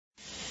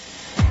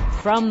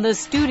From the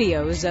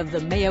studios of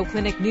the Mayo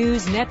Clinic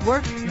News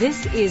Network,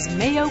 this is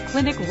Mayo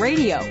Clinic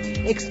Radio,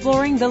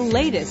 exploring the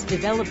latest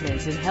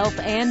developments in health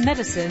and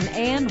medicine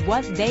and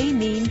what they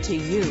mean to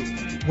you.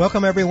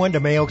 Welcome, everyone, to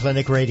Mayo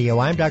Clinic Radio.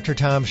 I'm Dr.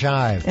 Tom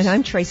Shives. And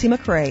I'm Tracy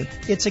McRae.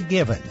 It's a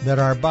given that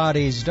our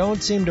bodies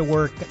don't seem to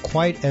work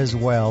quite as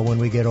well when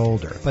we get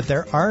older. But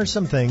there are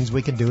some things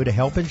we can do to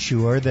help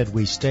ensure that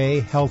we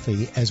stay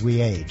healthy as we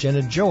age and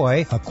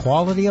enjoy a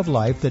quality of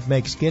life that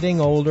makes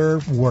getting older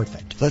worth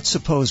it. Let's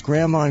suppose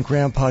Grandma and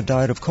Grandpa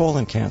died of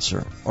colon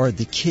cancer. Are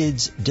the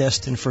kids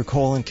destined for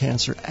colon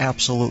cancer?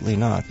 Absolutely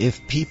not.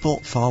 If people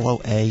follow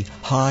a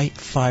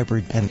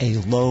high-fiber and a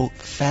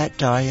low-fat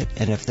diet,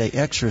 and if they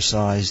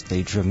exercise,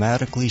 they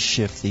dramatically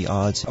shift the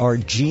odds. Our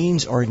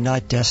genes are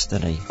not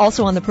destiny.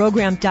 Also on the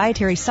program,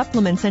 dietary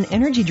supplements and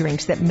energy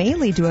drinks that may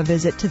lead to a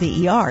visit to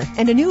the ER,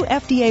 and a new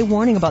FDA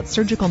warning about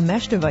surgical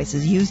mesh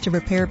devices used to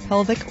repair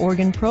pelvic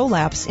organ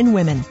prolapse in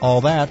women.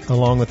 All that,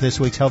 along with this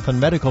week's health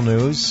and medical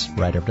news,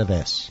 right after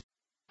this.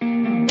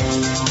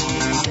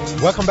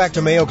 Welcome back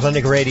to Mayo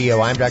Clinic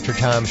Radio. I'm Dr.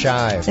 Tom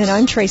Shives. And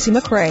I'm Tracy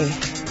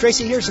McRae.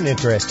 Tracy, here's an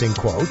interesting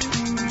quote.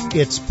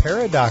 It's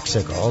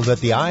paradoxical that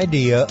the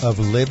idea of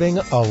living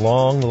a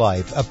long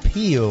life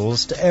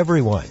appeals to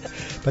everyone,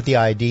 but the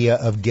idea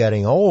of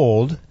getting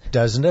old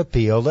doesn't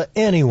appeal to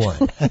anyone.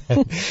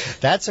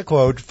 That's a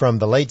quote from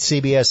the late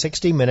CBS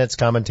 60 Minutes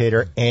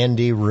commentator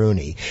Andy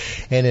Rooney,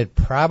 and it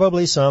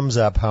probably sums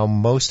up how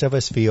most of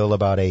us feel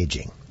about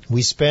aging.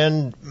 We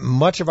spend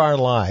much of our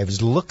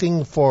lives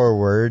looking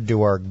forward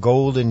to our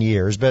golden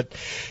years, but,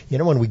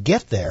 when we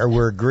get there,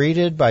 we're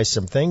greeted by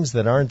some things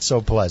that aren't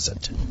so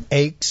pleasant.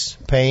 Aches,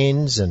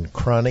 pains, and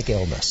chronic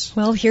illness.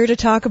 Well, here to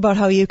talk about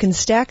how you can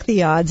stack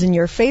the odds in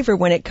your favor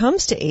when it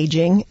comes to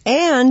aging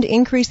and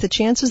increase the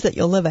chances that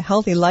you'll live a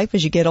healthy life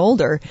as you get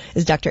older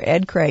is Dr.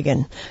 Ed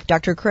Cragen.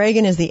 Dr.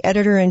 Cragen is the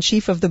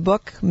editor-in-chief of the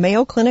book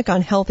Mayo Clinic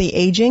on Healthy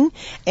Aging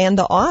and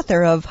the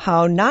author of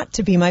How Not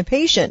to Be My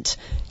Patient.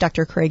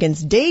 Dr.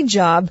 Cragen's day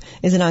job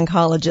is an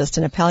oncologist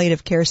and a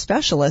palliative care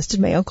specialist at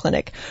Mayo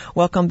Clinic.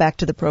 Welcome back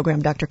to the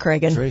program, Dr.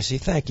 Cragen. Tracy,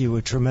 thank you.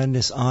 A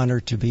tremendous honor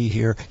to be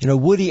here.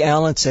 Woody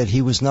Allen said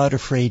he was not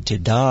afraid to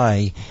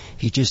die.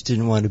 He just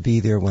didn't want to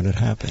be there when it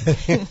happened.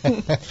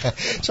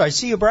 So I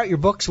see you brought your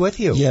books with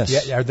you.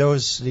 Yes. Are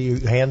those, do you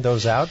hand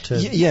those out?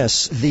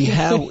 Yes. The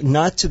How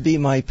Not to Be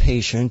My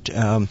Patient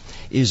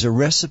is a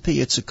recipe.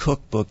 It's a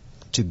cookbook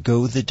to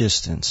go the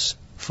distance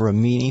for a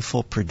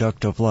meaningful,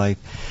 productive life.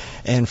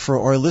 And for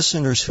our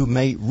listeners who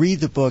may read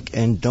the book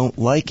and don't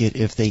like it,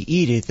 if they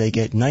eat it, they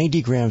get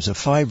 90 grams of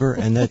fiber,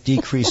 and that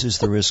decreases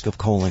the risk of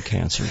colon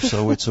cancer.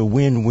 So it's a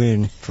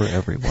win-win for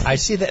everyone. I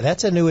see that.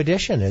 That's a new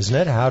edition, isn't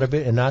it? How to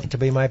Be Not to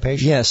Be My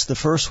Patient? Yes, the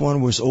first one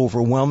was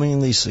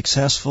overwhelmingly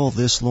successful.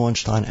 This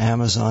launched on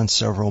Amazon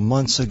several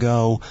months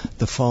ago.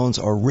 The phones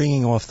are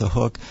ringing off the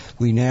hook.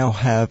 We now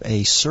have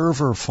a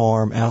server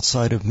farm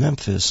outside of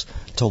Memphis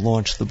to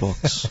launch the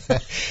books.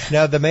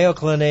 Now, the Mayo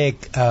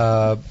Clinic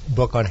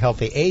book on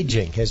healthy aging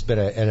has been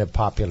a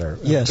popular,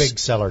 big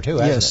seller too,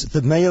 hasn't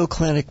it? The Mayo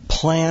Clinic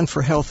Plan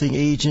for Healthy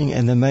Aging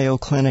and the Mayo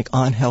Clinic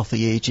on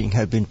Healthy Aging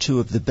have been two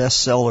of the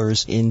best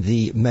sellers in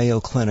the Mayo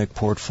Clinic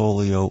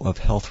portfolio of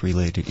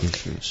health-related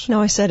issues.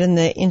 Now, I said in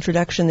the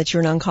introduction that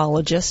you're an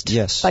oncologist.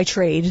 Yes. By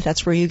trade.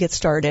 That's where you get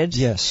started.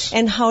 Yes.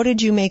 And how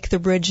did you make the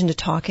bridge into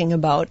talking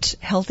about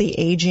healthy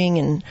aging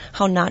and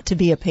how not to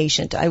be a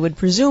patient? I would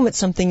presume it's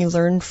something you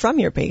learned from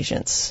your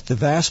patients. The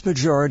vast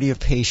majority of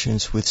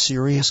patients with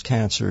serious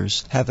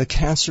cancers have a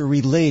cancer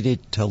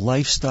related to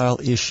lifestyle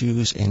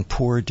issues and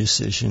poor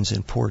decisions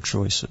and poor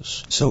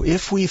choices. So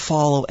if we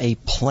follow a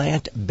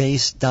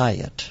plant-based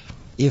diet,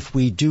 if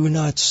we do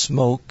not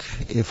smoke,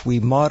 if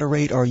we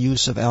moderate our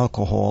use of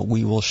alcohol,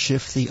 we will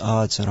shift the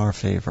odds in our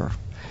favor.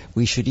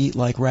 We should eat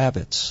like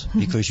rabbits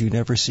because you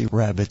never see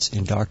rabbits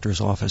in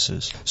doctors'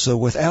 offices. So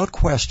without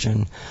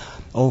question,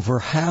 over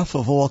half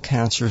of all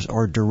cancers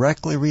are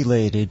directly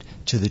related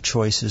to the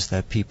choices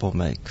that people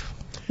make.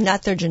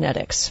 Not their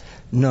genetics.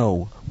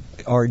 No.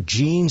 Our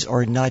genes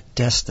are not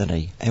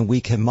destiny, and we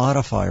can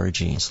modify our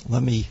genes.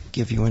 Let me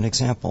give you an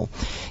example.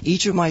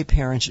 Each of my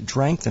parents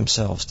drank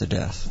themselves to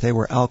death. They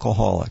were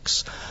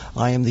alcoholics.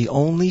 I am the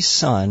only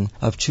son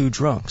of two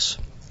drunks.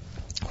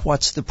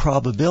 What's the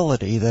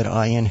probability that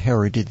I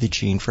inherited the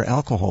gene for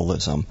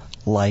alcoholism?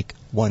 Like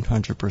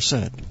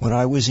 100%. When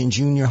I was in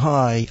junior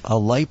high, a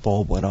light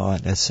bulb went on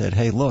that said,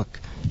 hey, look,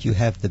 you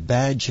have the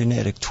bad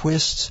genetic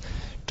twists,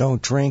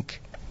 don't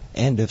drink,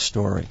 end of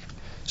story.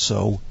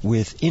 So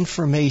with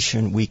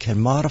information, we can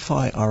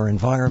modify our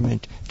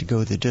environment to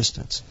go the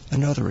distance.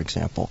 Another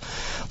example.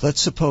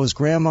 Let's suppose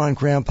Grandma and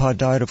Grandpa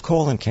died of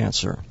colon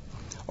cancer.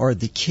 Are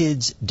the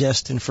kids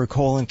destined for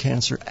colon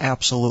cancer?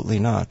 Absolutely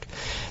not.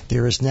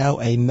 There is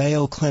now a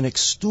Mayo Clinic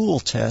stool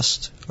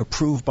test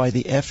approved by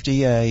the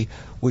FDA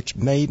which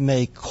may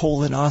make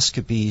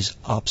colonoscopies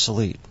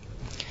obsolete.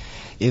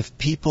 If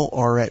people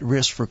are at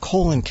risk for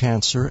colon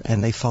cancer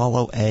and they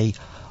follow a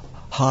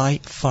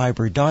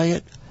high-fiber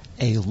diet,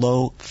 a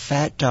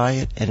low-fat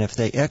diet, and if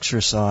they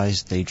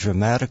exercise, they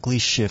dramatically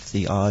shift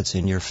the odds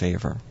in your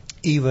favor.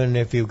 even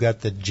if you've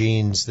got the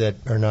genes that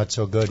are not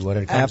so good when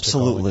it comes to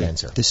colon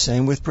cancer. The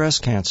same with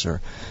breast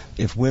cancer.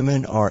 If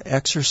women are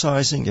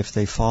exercising, if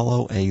they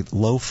follow a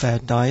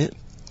low-fat diet,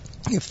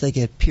 if they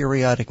get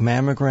periodic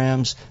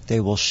mammograms, they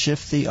will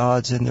shift the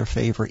odds in their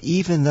favor,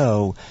 even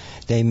though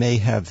they may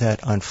have that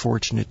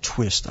unfortunate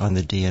twist on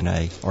the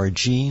DNA. Our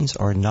genes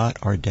are not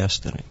our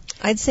destiny.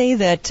 I'd say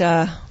that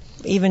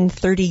even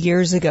 30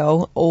 years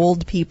ago,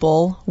 old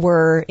people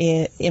were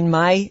in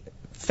my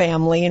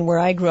family and where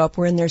I grew up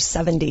were in their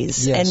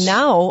 70s. Yes. And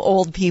now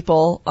old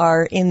people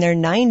are in their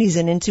 90s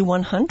and into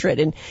 100.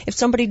 And if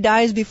somebody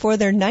dies before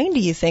they're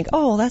 90, you think,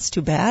 oh, that's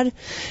too bad.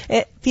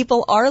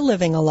 People are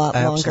living a lot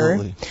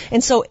Absolutely. longer.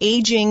 And so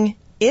aging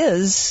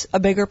is a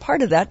bigger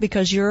part of that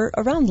because you're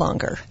around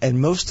longer. And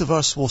most of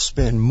us will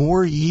spend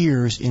more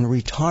years in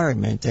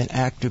retirement than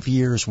active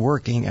years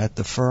working at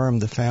the firm,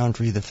 the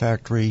foundry, the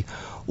factory,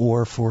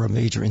 or for a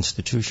major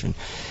institution.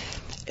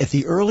 At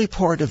the early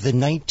part of the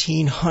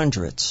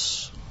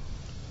 1900s,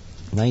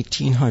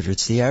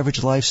 the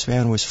average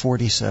lifespan was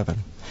 47.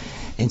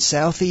 In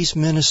southeast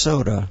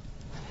Minnesota,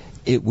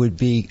 it would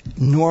be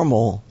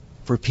normal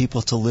for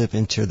people to live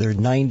into their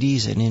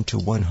 90s and into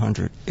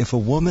 100. If a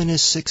woman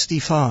is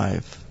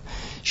 65,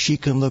 she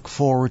can look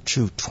forward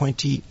to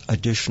 20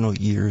 additional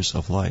years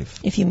of life.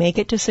 If you make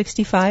it to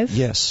 65?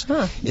 Yes.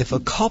 Huh. If a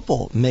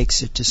couple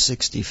makes it to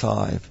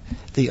 65,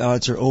 the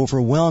odds are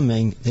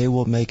overwhelming they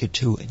will make it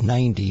to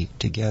 90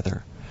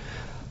 together.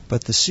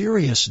 But the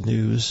serious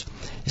news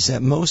is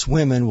that most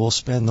women will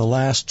spend the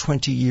last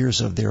 20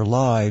 years of their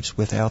lives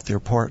without their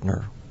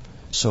partner.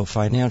 So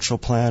financial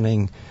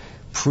planning,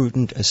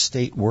 prudent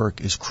estate work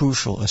is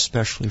crucial,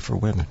 especially for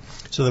women.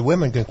 So the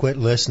women can quit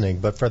listening,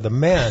 but for the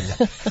men.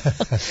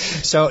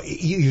 So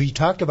you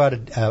talked about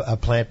a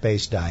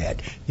plant-based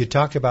diet. You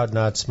talked about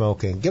not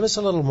smoking. Give us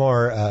a little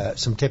more,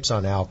 some tips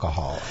on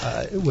alcohol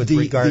with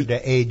regard to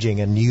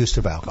aging and use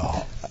of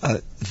alcohol.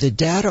 The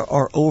data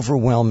are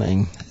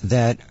overwhelming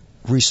that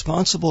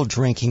responsible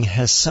drinking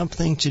has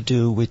something to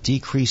do with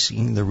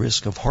decreasing the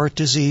risk of heart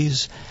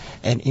disease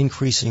and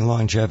increasing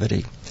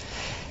longevity.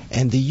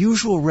 And the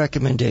usual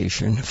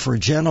recommendation for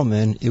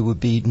gentlemen, it would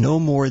be no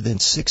more than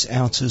 6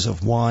 ounces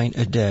of wine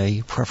a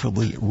day,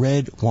 preferably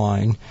red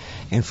wine.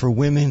 And for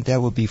women, that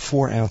would be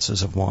 4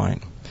 ounces of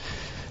wine.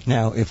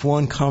 Now, if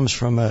one comes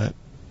from a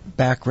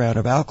background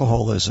of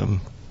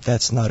alcoholism,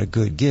 that's not a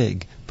good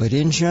gig. But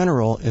in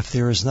general, if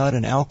there is not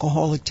an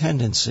alcoholic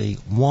tendency,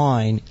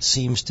 wine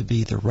seems to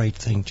be the right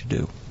thing to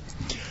do.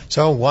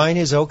 So wine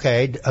is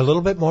okay. A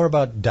little bit more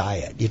about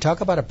diet. You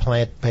talk about a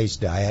plant-based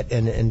diet,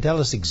 and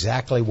tell us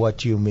exactly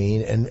what you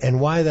mean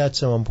and why that's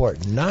so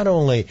important, not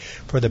only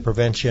for the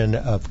prevention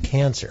of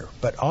cancer,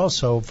 but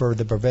also for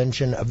the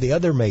prevention of the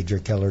other major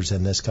killers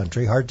in this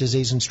country, heart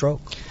disease and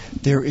stroke.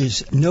 There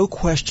is no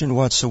question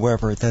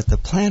whatsoever that the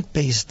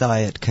plant-based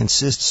diet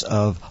consists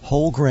of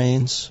whole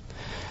grains,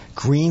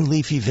 green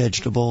leafy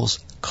vegetables,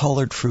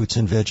 colored fruits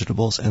and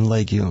vegetables, and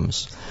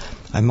legumes.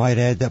 I might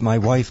add that my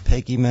wife,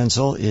 Peggy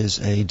Menzel, is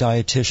a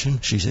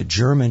dietitian. She's a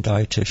German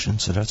dietitian,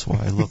 so that's why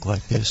I look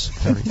like this,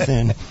 very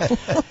thin.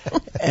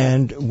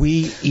 And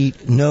we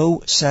eat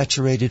no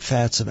saturated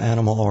fats of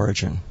animal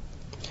origin.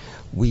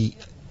 We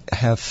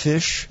have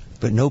fish,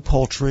 but no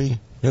poultry,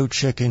 no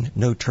chicken,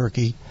 no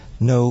turkey,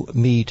 no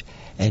meat,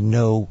 and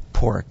no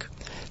pork.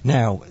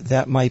 Now,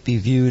 that might be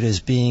viewed as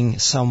being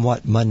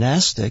somewhat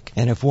monastic,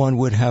 and if one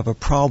would have a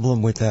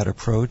problem with that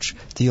approach,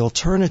 the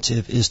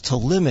alternative is to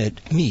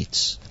limit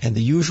meats. And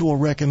the usual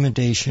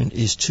recommendation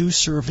is 2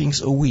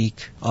 servings a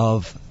week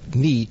of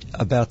meat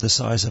about the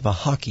size of a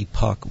hockey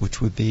puck, which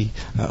would be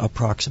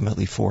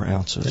approximately 4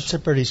 ounces. That's a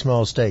pretty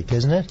small steak,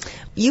 isn't it?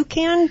 You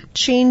can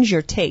change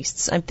your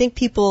tastes. I think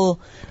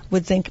people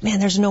would think, man,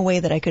 there's no way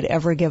that I could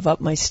ever give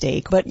up my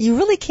steak. But you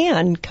really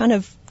can kind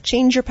of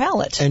change your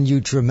palate. And you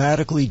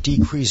dramatically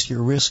decrease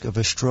your risk of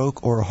a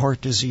stroke or a heart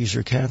disease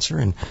or cancer.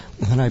 And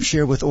I've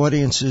shared with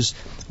audiences,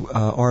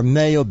 our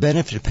Mayo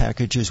benefit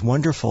package is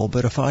wonderful,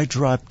 but if I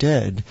drop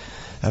dead,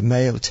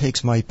 Mayo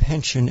takes my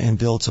pension and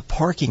builds a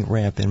parking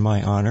ramp in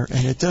my honor,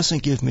 and it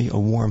doesn't give me a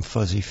warm,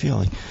 fuzzy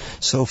feeling.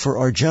 So for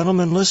our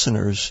gentlemen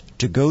listeners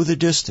to go the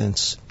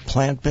distance,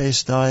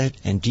 plant-based diet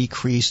and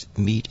decreased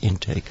meat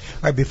intake.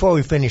 All right, before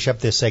we finish up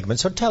this segment,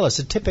 so tell us,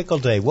 a typical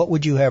day, what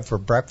would you have for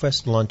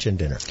breakfast, lunch, and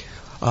dinner?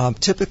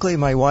 Typically,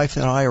 my wife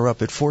and I are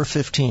up at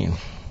 4:15.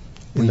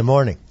 In the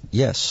morning?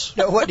 Yes.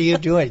 Now, what do you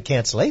do? You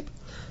can't sleep?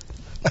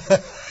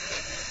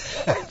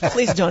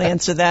 Please don't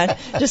answer that.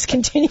 Just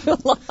continue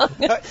along.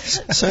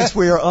 Since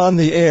we are on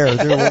the air,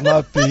 there will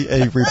not be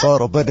a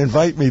rebuttal, but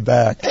invite me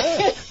back.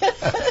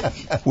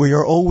 We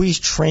are always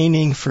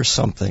training for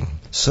something.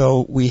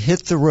 So we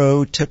hit the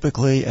road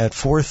typically at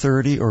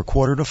 4:30 or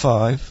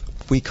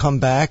 4:45. We come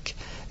back,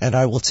 and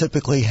I will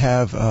typically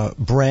have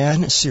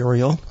bran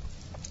cereal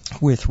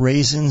with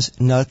raisins,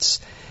 nuts,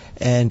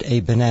 and a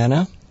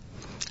banana.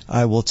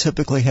 I will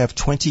typically have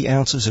 20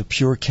 ounces of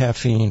pure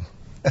caffeine.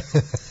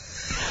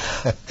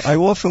 I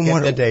often Get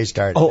wonder. the day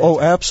started. Oh,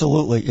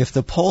 absolutely. If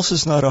the pulse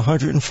is not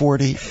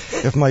 140,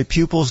 if my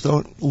pupils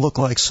don't look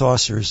like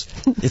saucers,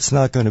 it's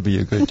not going to be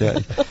a good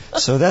day.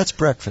 So that's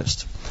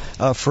breakfast.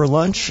 For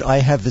lunch, I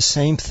have the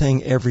same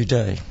thing every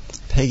day.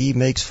 Peggy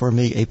makes for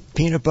me a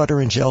peanut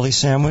butter and jelly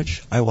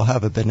sandwich. I will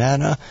have a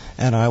banana,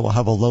 and I will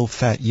have a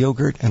low-fat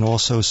yogurt and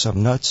also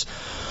some nuts.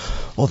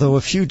 Although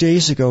a few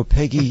days ago,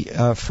 Peggy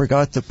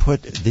forgot to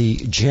put the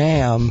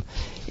jam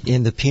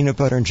in the peanut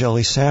butter and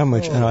jelly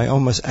sandwich, and I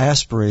almost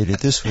aspirated.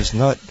 This was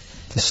not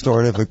the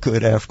start of a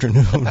good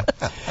afternoon.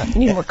 You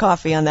need more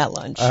coffee on that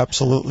lunch.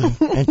 Absolutely.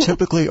 And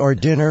typically our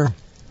dinner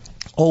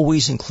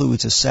always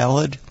includes a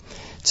salad,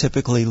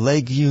 typically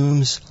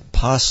legumes,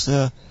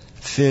 pasta,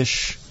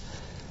 fish,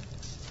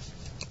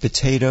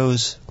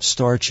 potatoes,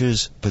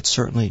 starches, but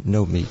certainly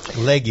no meat.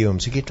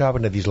 Legumes. You keep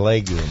talking to these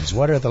legumes.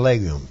 What are the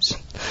legumes?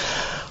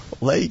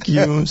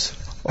 Legumes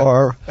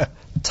are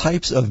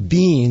types of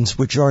beans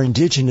which are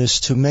indigenous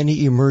to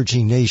many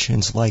emerging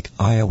nations like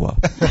Iowa.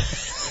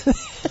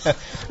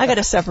 I got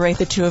to separate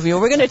the two of you.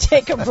 We're going to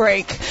take a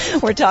break.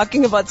 We're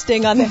talking about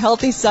staying on the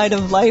healthy side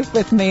of life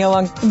with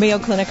Mayo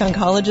Clinic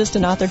oncologist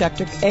and author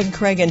Dr. Ed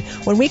Cragen.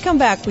 When we come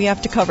back, we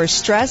have to cover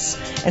stress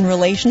and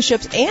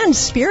relationships and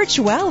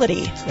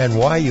spirituality. And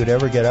why you'd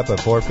ever get up at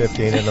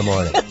 4:15 in the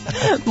morning.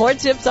 More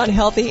tips on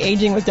healthy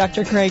aging with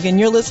Dr. Cragen.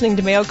 You're listening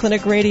to Mayo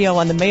Clinic Radio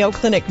on the Mayo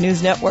Clinic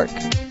News Network.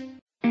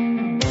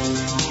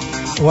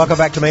 Welcome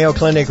back to Mayo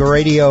Clinic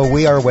Radio.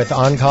 We are with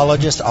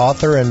oncologist,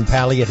 author, and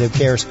palliative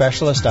care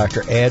specialist,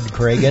 Dr. Ed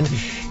Cragen.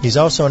 He's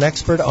also an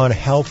expert on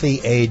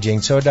healthy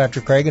aging. So, Dr.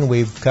 Cragen,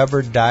 we've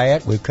covered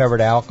diet, we've covered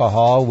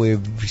alcohol,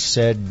 we've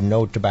said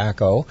no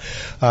tobacco.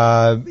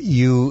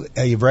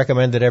 You've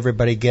recommended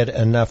everybody get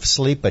enough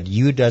sleep, but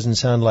you doesn't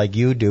sound like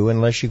you do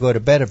unless you go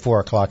to bed at 4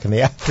 o'clock in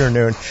the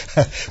afternoon.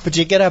 But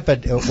you get up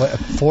at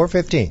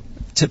 4:15.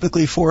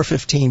 Typically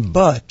 4:15,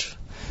 but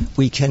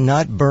we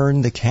cannot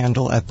burn the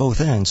candle at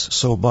both ends.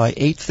 So by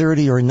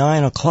 8:30 or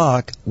 9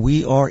 o'clock,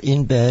 we are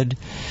in bed.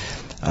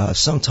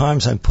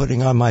 Sometimes I'm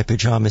putting on my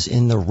pajamas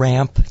in the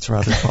ramp. It's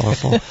rather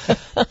colorful.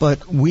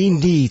 But we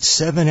need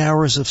 7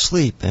 hours of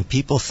sleep, and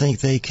people think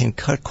they can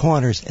cut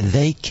corners.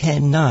 They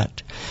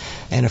cannot.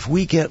 And if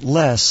we get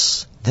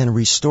less than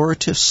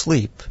restorative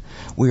sleep,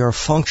 we are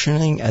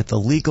functioning at the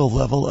legal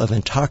level of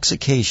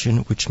intoxication,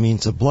 which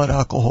means a blood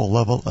alcohol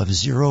level of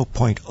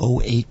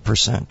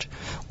 0.08%.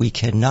 We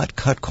cannot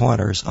cut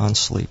corners on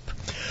sleep.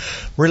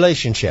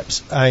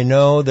 Relationships. I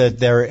know that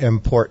they're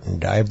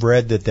important. I've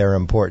read that they're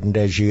important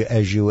as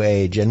you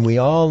age, and we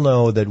all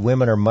know that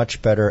women are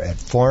much better at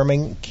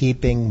forming,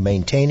 keeping,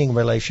 maintaining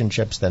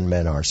relationships than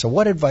men are. So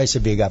what advice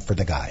have you got for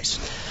the guys?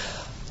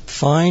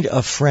 Find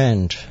a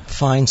friend.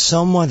 Find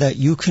someone that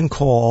you can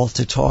call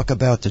to talk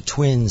about the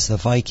twins, the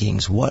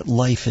Vikings, what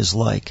life is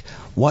like,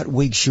 what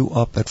wakes you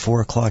up at 4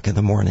 o'clock in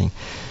the morning.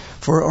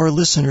 For our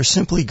listeners,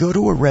 simply go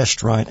to a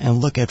restaurant and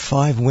look at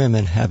 5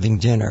 women having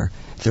dinner.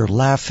 They're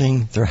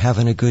laughing, they're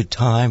having a good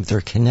time,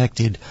 they're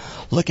connected.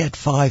 Look at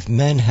 5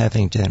 men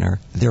having dinner.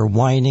 They're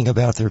whining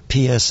about their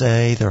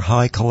PSA, their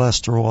high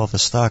cholesterol, the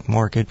stock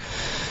market.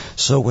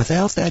 So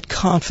without that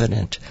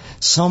confidant,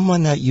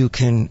 someone that you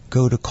can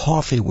go to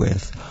coffee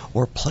with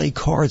or play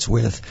cards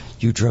with,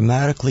 you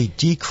dramatically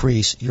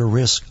decrease your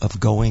risk of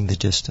going the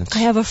distance. I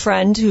have a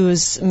friend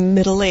who's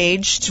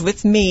middle-aged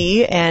with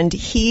me, and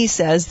he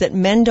says that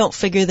men don't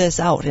figure this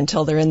out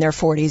until they're in their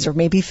 40s or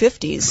maybe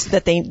 50s,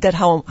 that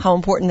how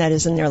important that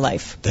is in their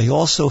life. They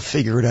also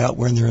figure it out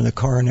when they're in the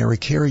coronary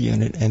care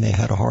unit and they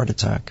had a heart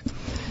attack.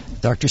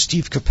 Dr.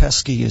 Steve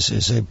Kopesky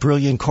is a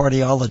brilliant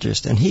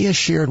cardiologist, and he has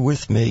shared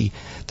with me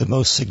the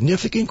most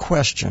significant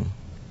question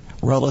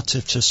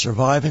relative to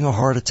surviving a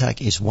heart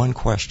attack is one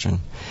question.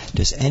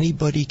 Does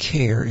anybody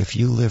care if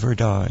you live or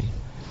die?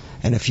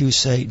 And if you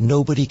say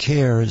nobody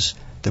cares,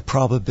 the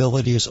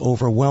probability is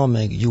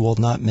overwhelming you will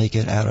not make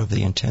it out of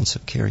the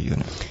intensive care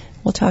unit.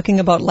 Well, talking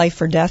about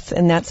life or death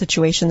in that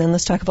situation, then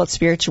let's talk about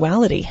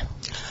spirituality.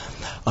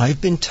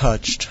 I've been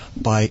touched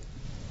by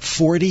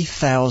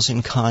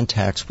 40,000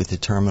 contacts with the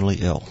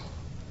terminally ill.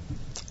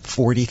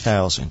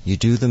 40,000. You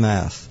do the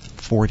math.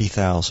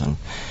 40,000.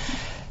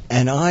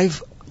 And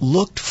I've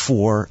looked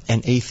for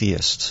an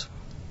atheist.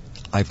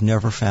 I've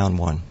never found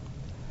one.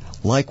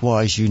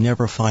 Likewise, you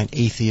never find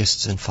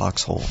atheists in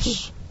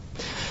foxholes.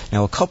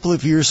 Now, a couple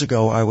of years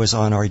ago, I was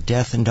on our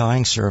death and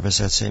dying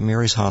service at St.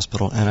 Mary's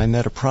Hospital, and I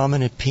met a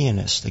prominent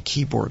pianist, a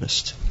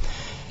keyboardist,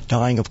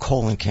 dying of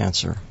colon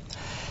cancer.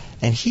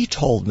 And he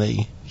told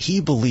me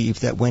he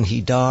believed that when he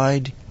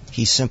died,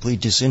 he simply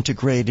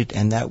disintegrated,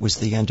 and that was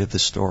the end of the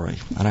story.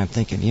 And I'm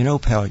thinking,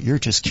 pal, you're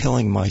just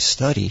killing my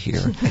study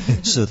here.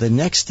 So the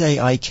next day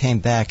I came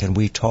back and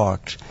we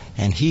talked,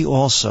 and he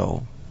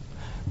also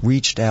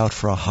reached out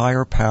for a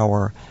higher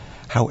power,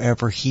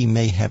 however he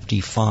may have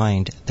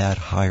defined that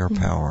higher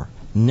power.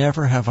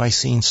 Never have I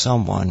seen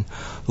someone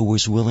who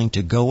was willing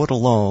to go it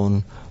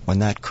alone when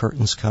that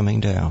curtain's coming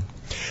down.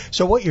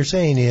 So what you're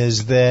saying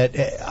is that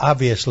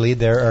obviously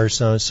there are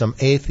some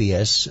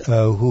atheists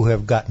who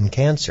have gotten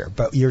cancer,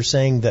 but you're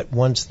saying that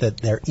once that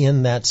they're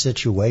in that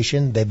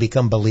situation, they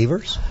become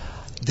believers?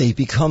 They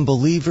become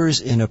believers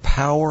in a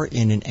power,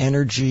 in an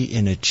energy,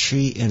 in a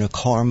chi, in a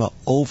karma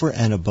over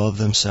and above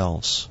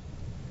themselves.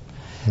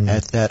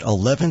 At that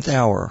 11th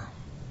hour,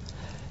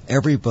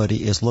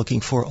 everybody is looking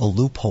for a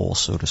loophole,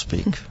 so to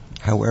speak,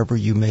 however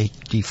you may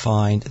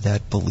define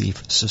that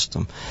belief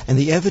system. And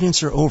the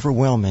evidence are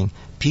overwhelming.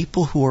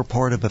 People who are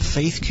part of a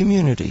faith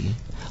community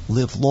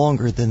live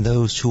longer than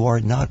those who are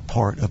not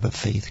part of a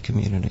faith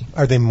community.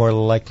 Are they more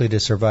likely to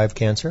survive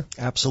cancer?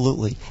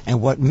 Absolutely.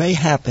 And what may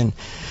happen,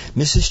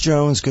 Mrs.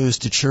 Jones goes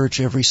to church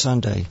every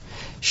Sunday.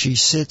 She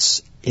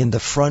sits in the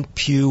front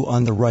pew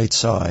on the right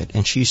side,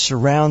 and she's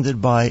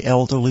surrounded by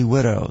elderly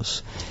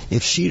widows.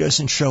 If she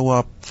doesn't show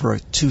up for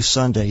 2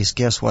 Sundays,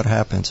 guess what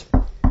happens?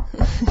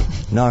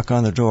 Knock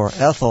on the door.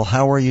 Ethel,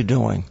 how are you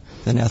doing?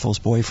 Then Ethel's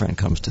boyfriend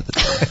comes to the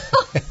door.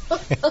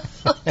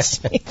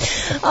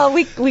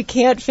 We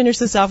can't finish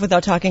this off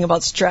without talking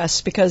about stress,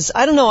 because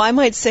I don't know, I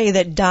might say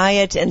that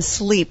diet and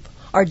sleep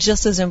are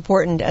just as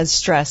important as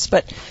stress,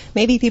 but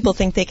maybe people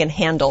think they can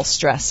handle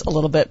stress a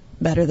little bit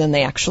better than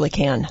they actually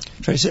can.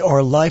 Tracy, our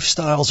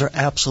lifestyles are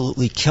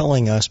absolutely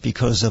killing us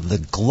because of the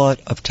glut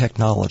of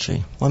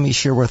technology. Let me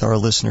share with our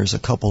listeners a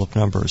couple of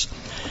numbers.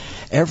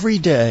 Every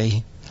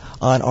day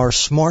on our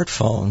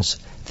smartphones,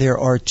 there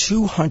are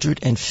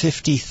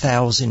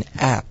 250,000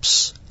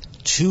 apps.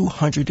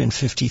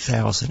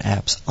 250,000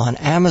 apps. On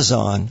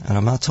Amazon, and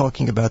I'm not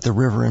talking about the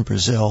river in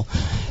Brazil,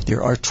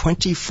 there are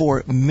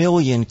 24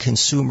 million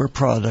consumer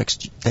products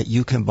that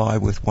you can buy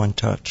with one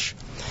touch.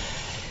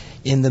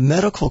 In the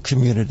medical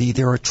community,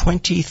 there are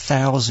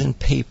 20,000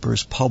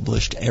 papers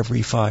published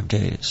every 5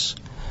 days.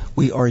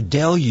 We are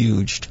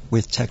deluged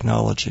with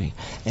technology,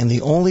 and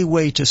the only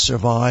way to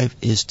survive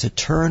is to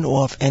turn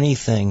off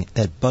anything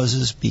that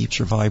buzzes,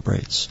 beeps, or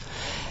vibrates.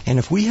 And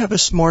if we have a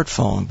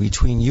smartphone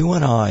between you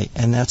and I,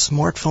 and that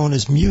smartphone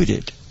is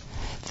muted,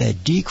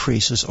 that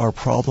decreases our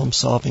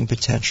problem-solving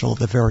potential,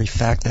 the very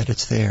fact that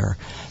it's there.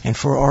 And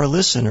for our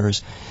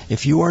listeners,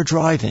 if you are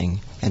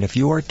driving, and if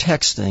you are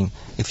texting,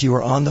 if you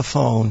are on the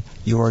phone,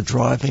 you are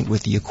driving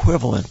with the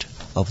equivalent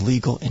of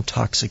legal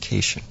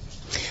intoxication.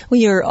 Well,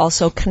 you're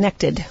also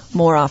connected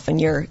more often.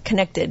 You're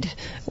connected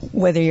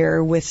whether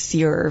you're with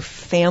your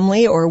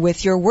family or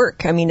with your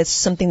work. I mean, it's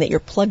something that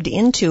you're plugged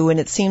into, and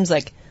it seems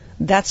like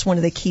that's one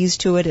of the keys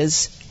to it,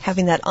 is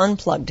having that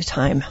unplugged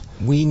time.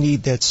 We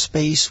need that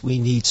space. We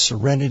need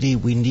serenity.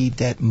 We need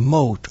that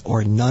moat,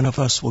 or none of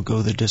us will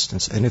go the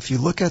distance. And if you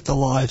look at the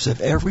lives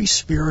of every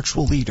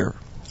spiritual leader,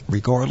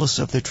 regardless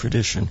of the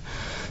tradition,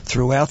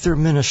 throughout their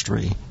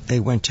ministry, they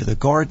went to the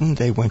garden,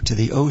 they went to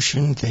the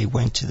ocean, they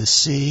went to the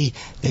sea,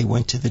 they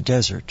went to the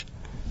desert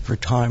for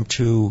time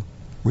to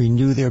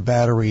renew their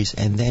batteries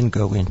and then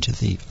go into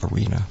the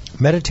arena.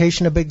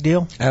 Meditation a big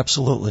deal?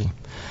 Absolutely.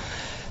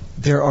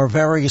 There are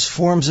various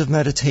forms of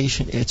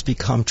meditation. It's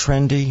become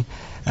trendy.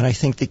 And I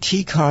think the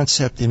key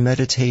concept in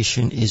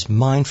meditation is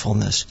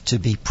mindfulness, to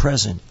be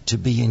present, to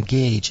be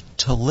engaged,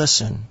 to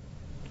listen,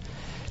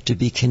 to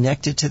be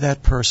connected to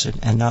that person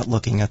and not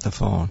looking at the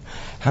phone.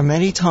 How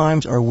many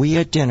times are we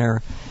at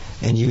dinner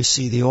and you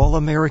see the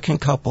all-American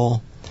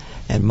couple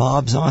and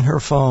Mom's on her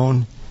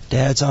phone,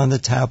 Dad's on the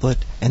tablet,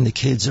 and the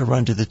kids are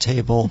under the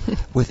table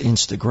with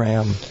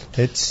Instagram?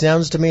 It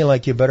sounds to me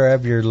like you better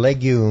have your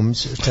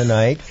legumes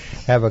tonight,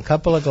 have a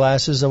couple of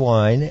glasses of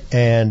wine,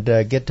 and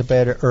get to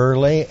bed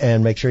early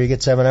and make sure you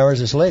get 7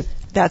 hours of sleep.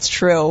 That's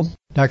true.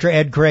 Dr.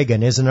 Ed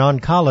Cragen is an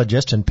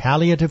oncologist and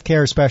palliative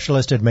care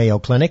specialist at Mayo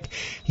Clinic.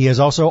 He is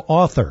also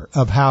author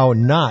of How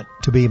Not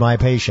to Be My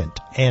Patient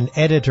and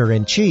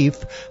editor-in-chief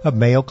of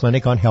Mayo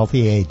Clinic on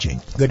Healthy Aging.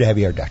 Good to have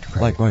you here, Dr.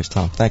 Cragen. Likewise,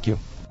 Tom. Thank you.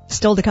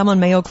 Still to come on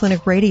Mayo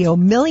Clinic Radio,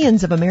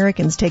 millions of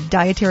Americans take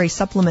dietary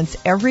supplements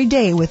every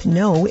day with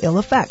no ill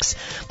effects.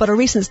 But a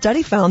recent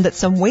study found that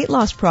some weight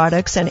loss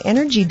products and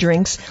energy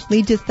drinks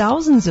lead to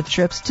thousands of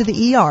trips to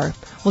the ER.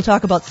 We'll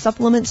talk about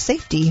supplement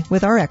safety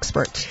with our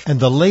expert. And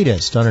the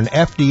latest on an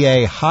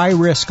FDA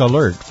high-risk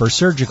alert for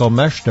surgical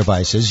mesh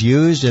devices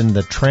used in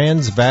the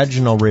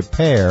transvaginal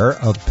repair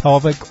of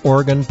pelvic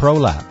organ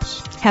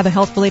prolapse. Have a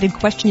health-related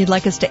question you'd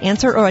like us to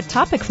answer or a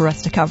topic for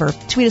us to cover?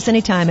 Tweet us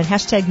anytime at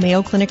hashtag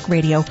Mayo Clinic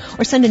Radio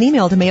or send an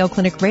email to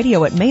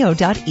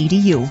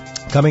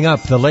mayoclinicradio@mayo.edu. Coming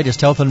up, the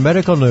latest health and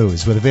medical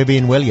news with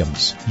Vivian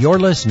Williams. You're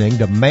listening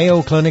to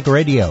Mayo Clinic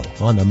Radio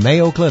on the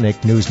Mayo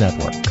Clinic News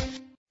Network.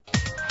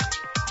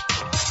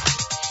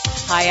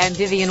 Hi, I'm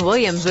Vivian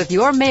Williams with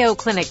your Mayo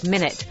Clinic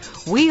Minute.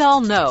 We all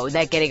know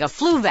that getting a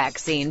flu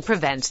vaccine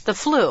prevents the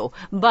flu,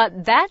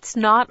 but that's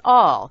not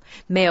all.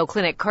 Mayo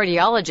Clinic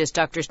cardiologist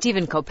Dr.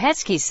 Stephen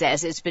Kopetsky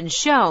says it's been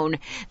shown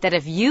that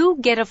if you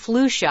get a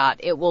flu shot,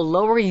 it will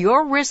lower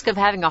your risk of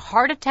having a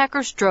heart attack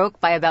or stroke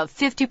by about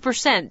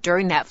 50%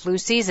 during that flu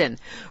season.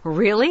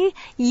 Really?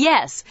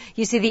 Yes.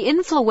 You see, the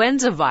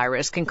influenza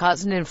virus can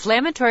cause an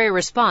inflammatory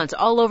response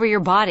all over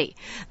your body.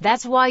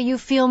 That's why you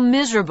feel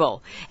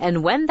miserable.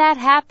 And when that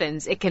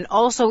happens, it can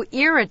also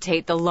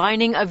irritate the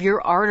lining of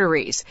your arteries.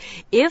 arteries.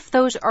 If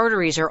those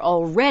arteries are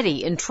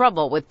already in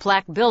trouble with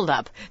plaque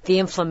buildup, the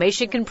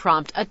inflammation can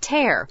prompt a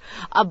tear.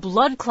 A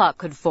blood clot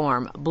could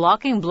form,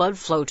 blocking blood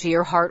flow to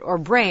your heart or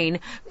brain,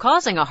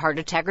 causing a heart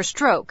attack or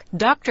stroke.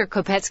 Dr.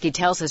 Kopetsky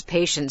tells his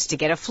patients to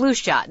get a flu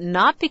shot,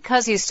 not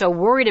because he's so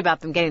worried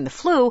about them getting the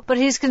flu, but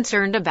he's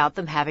concerned about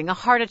them having a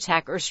heart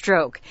attack or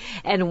stroke.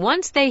 And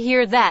once they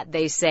hear that,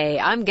 they say,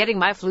 I'm getting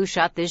my flu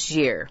shot this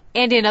year.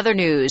 And in other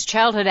news,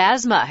 childhood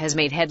asthma has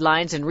made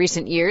headlines in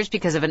recent years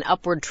because of an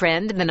upward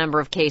trend in the number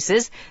of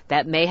cases.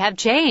 That may have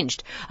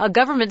changed. A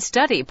government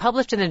study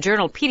published in the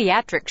journal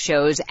Pediatrics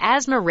shows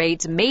asthma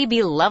rates may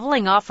be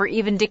leveling off or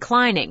even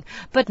declining,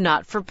 but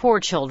not for poor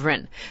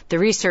children. The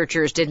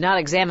researchers did not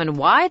examine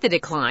why the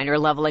decline or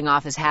leveling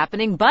off is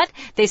happening, but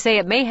they say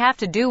it may have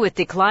to do with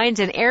declines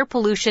in air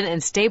pollution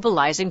and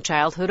stabilizing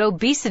childhood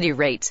obesity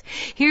rates.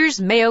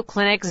 Here's Mayo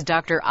Clinic's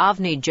Dr.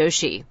 Avni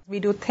Joshi. We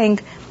do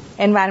think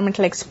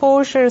environmental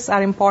exposures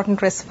are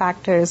important risk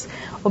factors.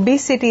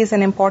 Obesity is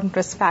an important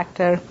risk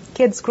factor.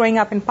 Kids growing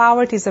up in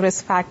poverty is a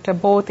risk factor,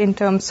 both in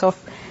terms of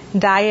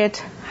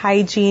diet,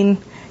 hygiene,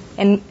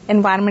 and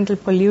environmental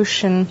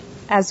pollution,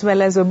 as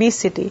well as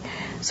obesity.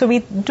 So we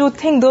do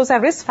think those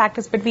are risk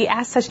factors, but we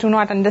as such do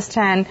not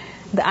understand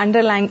the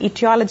underlying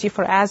etiology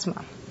for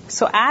asthma.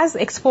 So as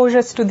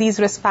exposures to these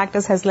risk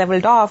factors has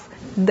leveled off,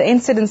 the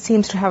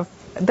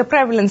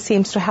prevalence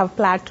seems to have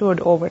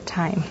plateaued over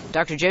time.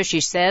 Dr.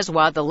 Joshi says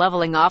while the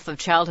leveling off of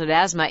childhood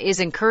asthma is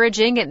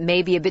encouraging, it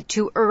may be a bit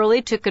too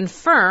early to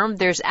confirm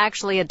there's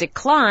actually a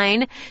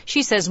decline.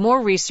 She says more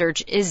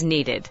research is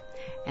needed.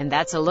 And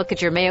that's a look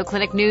at your Mayo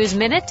Clinic News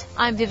Minute.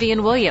 I'm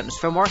Vivian Williams.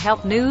 For more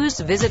health news,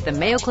 visit the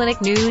Mayo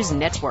Clinic News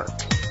Network.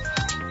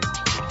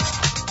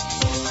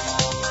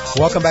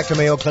 Welcome back to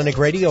Mayo Clinic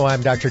Radio.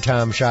 I'm Dr.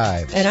 Tom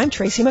Shives. And I'm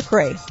Tracy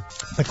McRae.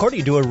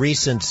 According to a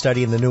recent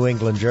study in the New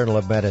England Journal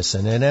of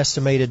Medicine, an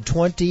estimated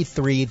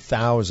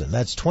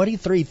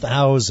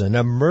 23,000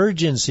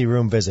 emergency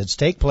room visits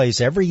take place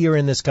every year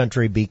in this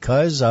country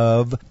because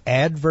of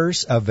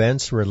adverse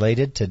events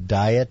related to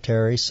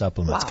dietary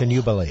supplements. Wow. Can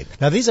you believe?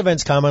 Now, these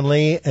events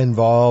commonly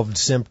involved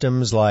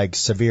symptoms like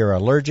severe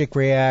allergic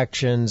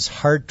reactions,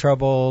 heart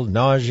trouble,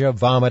 nausea,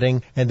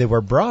 vomiting, and they were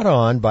brought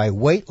on by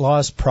weight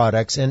loss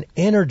products and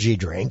energy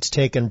drinks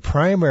taken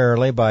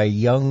primarily by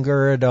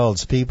younger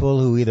adults, people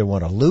who either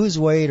want to lose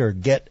weight or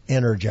get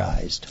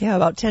energized. Yeah,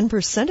 about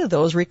 10% of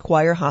those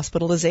require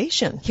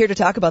hospitalization. Here to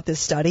talk about this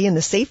study and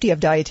the safety of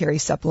dietary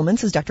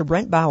supplements is Dr.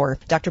 Brent Bauer.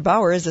 Dr.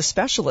 Bauer is a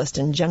specialist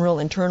in general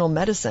internal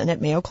medicine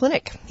at Mayo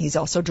Clinic. He's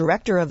also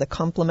director of the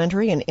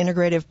Complementary and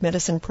Integrative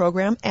Medicine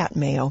Program at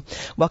Mayo.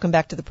 Welcome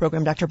back to the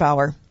program, Dr.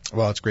 Bauer.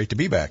 Well, it's great to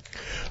be back.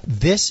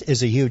 This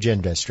is a huge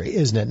industry,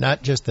 isn't it?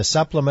 Not just the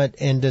supplement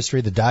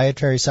industry, the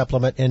dietary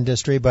supplement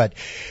industry, but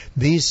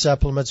these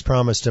supplements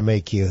promise to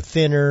make you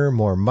thinner,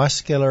 more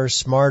muscular,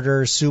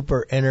 smarter,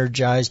 super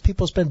energized.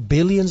 People spend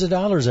billions of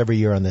dollars every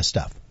year on this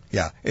stuff.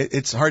 Yeah,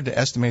 it's hard to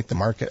estimate the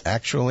market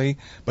actually,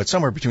 but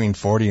somewhere between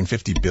 $40 and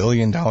 $50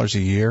 billion a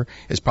year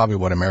is probably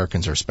what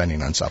Americans are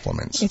spending on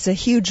supplements. It's a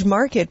huge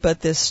market,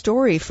 but this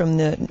story from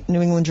the New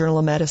England Journal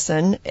of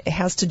Medicine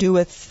has to do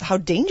with how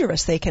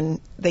dangerous they can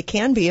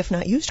be if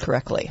not used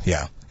correctly.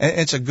 Yeah. And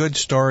it's a good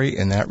story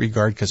in that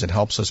regard because it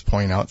helps us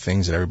point out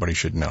things that everybody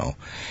should know.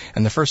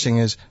 And the first thing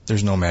is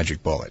there's no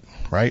magic bullet,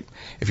 right?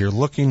 If you're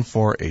looking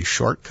for a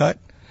shortcut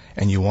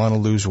and you want to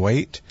lose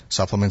weight,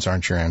 supplements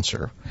aren't your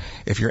answer.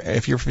 If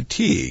you're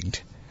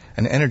fatigued,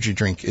 an energy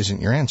drink isn't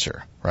your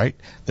answer, right?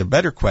 The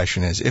better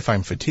question is, if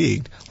I'm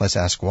fatigued, let's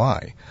ask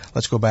why.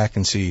 Let's go back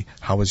and see,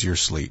 how is your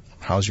sleep?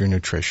 How's your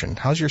nutrition?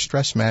 How's your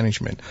stress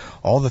management?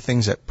 All the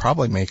things that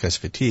probably make us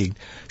fatigued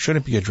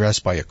shouldn't be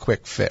addressed by a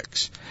quick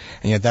fix.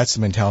 And yet that's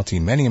the mentality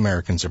many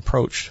Americans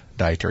approach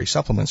dietary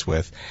supplements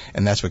with,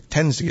 and that's what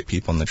tends to get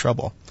people into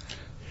trouble.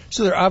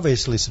 So there are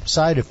obviously some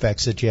side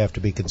effects that you have to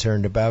be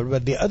concerned about,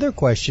 but the other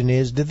question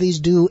is, do these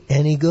do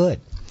any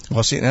good?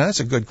 Well, see, now that's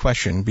a good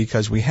question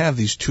because we have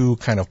these two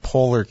kind of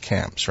polar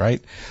camps,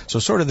 right? So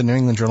sort of the New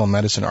England Journal of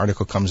Medicine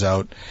article comes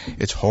out,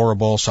 it's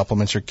horrible,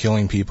 supplements are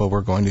killing people,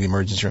 we're going to the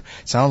emergency room.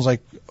 It sounds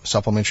like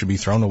supplements should be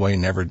thrown away,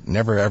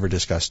 never ever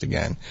discussed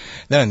again.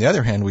 Then on the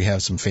other hand, we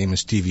have some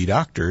famous TV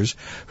doctors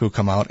who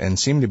come out and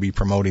seem to be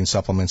promoting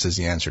supplements as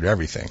the answer to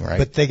everything, right?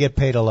 But they get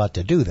paid a lot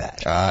to do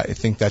that. I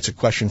think that's a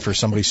question for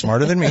somebody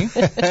smarter than me.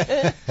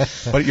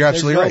 But you're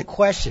absolutely right. There's no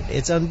question.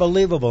 It's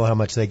unbelievable how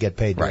much they get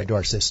paid to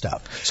endorse this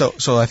stuff.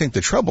 So I think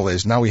the trouble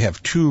is now we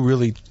have two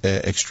really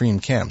extreme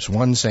camps.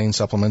 One saying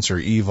supplements are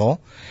evil,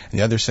 and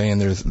the other saying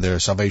they're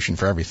salvation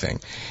for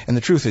everything. And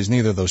the truth is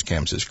neither of those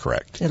camps is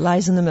correct. It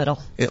lies in the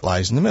middle. It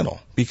lies in the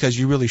middle, because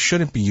you really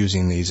shouldn't be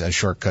using these as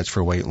shortcuts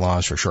for weight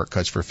loss or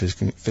shortcuts for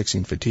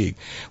fixing fatigue.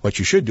 What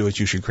you should do is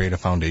you should create a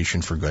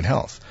foundation for good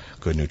health,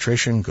 good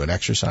nutrition, good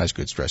exercise,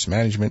 good stress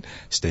management,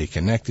 stay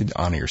connected,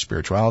 honor your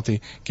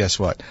spirituality. Guess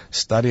what?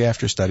 Study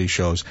after study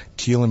shows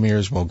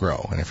telomeres will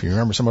grow. And if you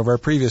remember some of our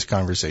previous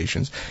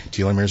conversations,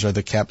 telomeres are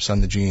the caps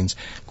on the genes.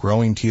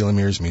 Growing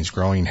telomeres means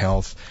growing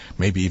health,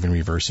 maybe even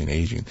reversing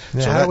aging.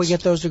 Now, so how do we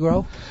get those to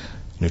grow?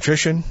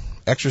 Nutrition,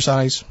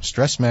 exercise,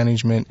 stress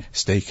management,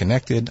 stay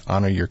connected,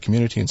 honor your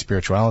community and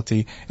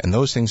spirituality, and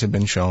those things have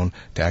been shown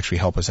to actually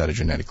help us at a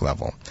genetic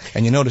level.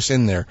 And you notice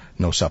in there,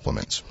 no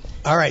supplements.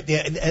 All right.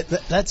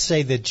 Let's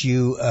say that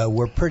you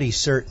were pretty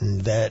certain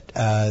that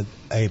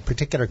a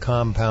particular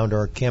compound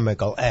or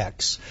chemical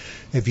X,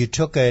 if you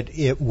took it,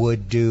 it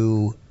would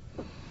do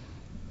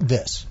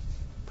this.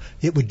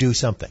 It would do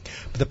something.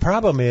 But the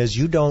problem is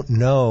you don't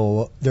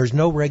know, there's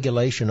no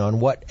regulation on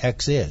what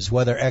X is,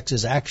 whether X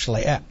is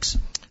actually X.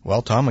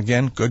 Well, Tom,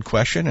 again, good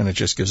question, and it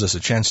just gives us a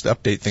chance to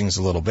update things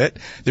a little bit.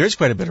 There is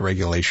quite a bit of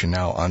regulation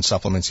now on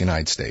supplements in the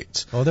United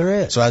States. Oh,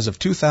 there is. So as of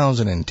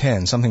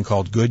 2010, something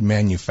called good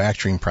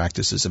manufacturing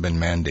practices have been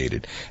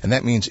mandated. And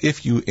that means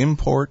if you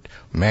import,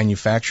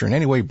 manufacture, in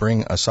any way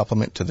bring a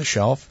supplement to the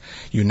shelf,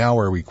 you now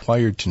are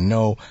required to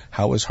know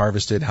how it was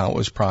harvested, how it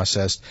was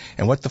processed,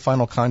 and what the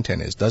final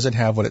content is. Does it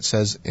have what it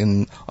says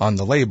on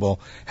the label?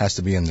 Has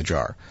to be in the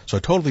jar. So a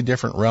totally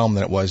different realm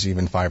than it was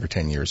even 5 or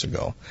 10 years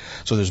ago.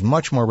 So there's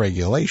much more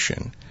regulation.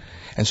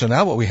 And so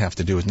now what we have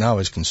to do is now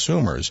as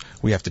consumers,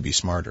 we have to be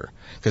smarter.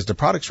 Because the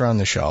products are on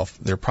the shelf,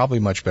 they're probably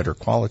much better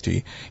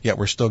quality, yet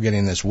we're still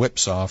getting this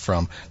whipsaw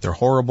from they're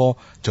horrible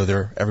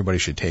to everybody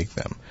should take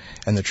them.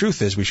 And the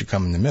truth is we should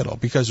come in the middle,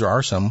 because there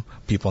are some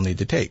people need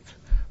to take.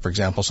 For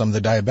example, some of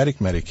the diabetic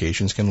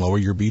medications can lower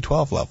your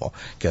B12 level.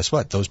 Guess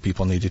what? Those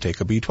people need to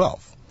take a B12.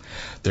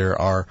 There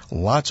are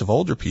lots of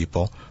older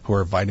people who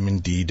are vitamin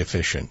D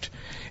deficient.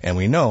 And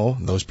we know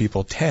those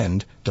people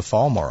tend to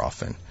fall more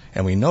often.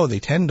 And we know they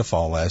tend to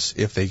fall less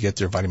if they get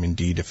their vitamin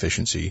D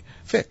deficiency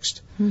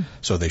fixed.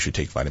 So they should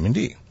take vitamin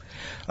D.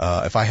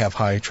 If I have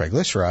high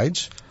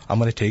triglycerides, I'm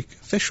going to take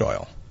fish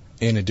oil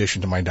in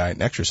addition to my diet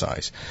and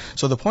exercise.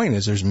 So the point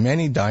is there's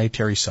many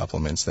dietary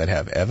supplements that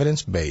have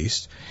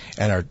evidence-based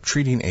and are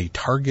treating a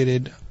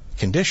targeted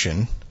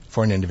condition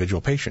for an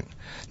individual patient.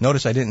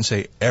 Notice I didn't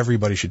say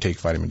everybody should take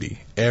vitamin D,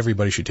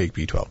 everybody should take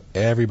B12,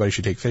 everybody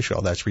should take fish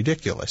oil. That's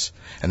ridiculous.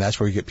 And that's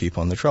where you get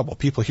people into trouble.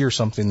 People hear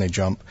something, they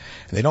jump,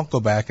 and they don't go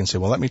back and say,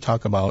 well, let me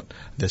talk about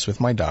this with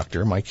my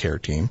doctor, my care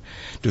team.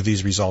 Do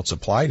these results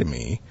apply to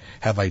me?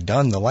 Have I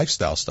done the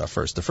lifestyle stuff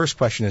first? The first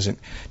question isn't,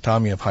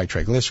 Tom, you have high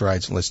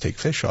triglycerides, let's take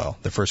fish oil.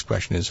 The first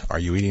question is, are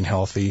you eating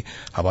healthy?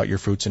 How about your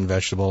fruits and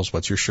vegetables?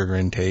 What's your sugar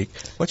intake?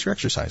 What's your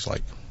exercise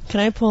like? Can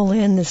I pull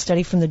in the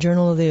study from the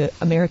Journal of the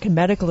American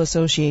Medical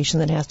Association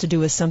that has to do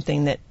with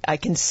something that I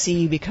can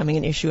see becoming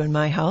an issue in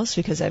my house,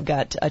 because I've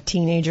got a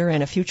teenager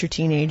and a future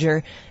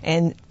teenager,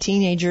 and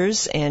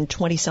teenagers and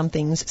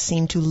 20-somethings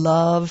seem to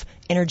love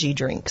energy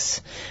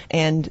drinks.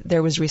 And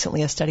there was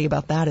recently a study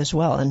about that as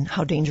well, and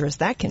how dangerous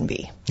that can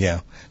be.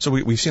 Yeah. So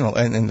we've seen,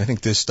 and I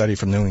think this study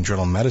from the New England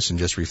Journal of Medicine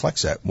just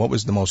reflects that. What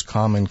was the most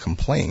common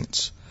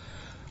complaints?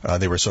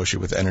 They were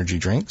associated with energy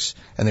drinks,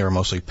 and they were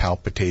mostly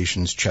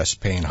palpitations, chest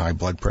pain, high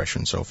blood pressure,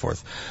 and so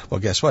forth. Well,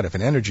 guess what? If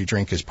an energy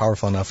drink is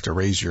powerful enough to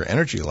raise your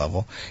energy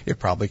level, it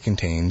probably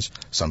contains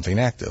something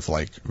active,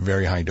 like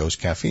very high dose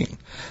caffeine.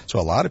 So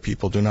a lot of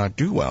people do not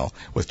do well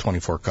with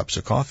 24 cups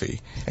of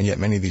coffee, and yet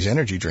many of these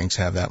energy drinks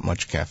have that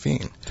much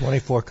caffeine.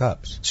 24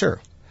 cups. Sure.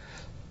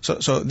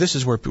 So this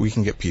is where we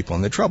can get people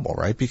into trouble,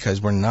 right?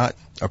 Because we're not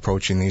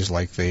approaching these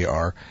like they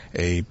are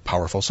a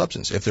powerful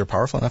substance. If they're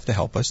powerful enough to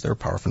help us, they're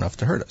powerful enough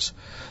to hurt us.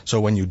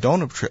 So when you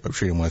don't treat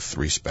them with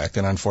respect,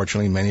 and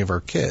unfortunately many of our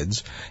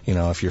kids,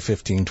 if you're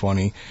 15,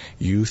 20,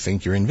 you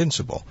think you're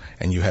invincible.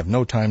 And you have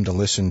no time to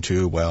listen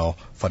to, well,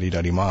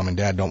 fuddy-duddy mom and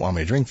dad don't want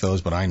me to drink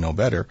those, but I know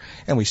better.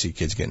 And we see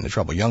kids get into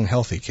trouble, young,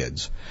 healthy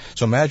kids.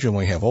 So imagine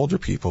when we have older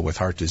people with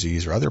heart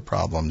disease or other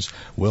problems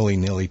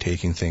willy-nilly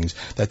taking things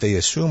that they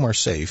assume are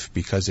safe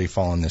because they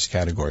fall in this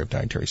category of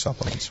dietary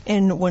supplements.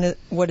 And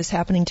what is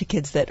happening to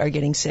kids that are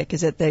getting sick?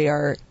 Is it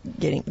they're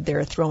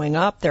throwing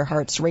up, their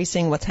heart's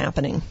racing? What's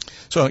happening?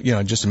 So,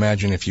 just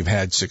imagine if you've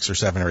had 6 or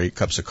 7 or 8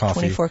 cups of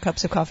coffee. 24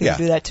 cups of coffee would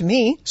do that to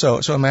me. So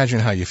imagine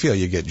how you feel.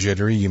 You get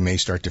jittery. You may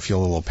start to feel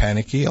a little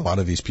panicky. A lot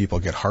of these people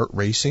get heart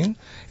racing.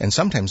 And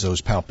sometimes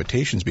those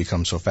palpitations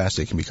become so fast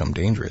they can become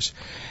dangerous.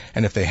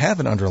 And if they have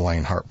an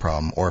underlying heart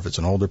problem, or if it's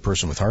an older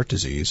person with heart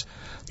disease,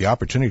 the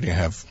opportunity to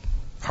have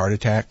heart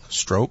attack,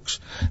 strokes.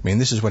 I mean,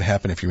 this is what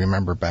happened if you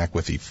remember back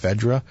with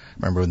ephedra.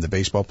 Remember when the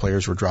baseball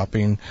players were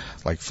dropping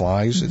like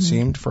flies, it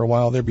seemed, for a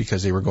while there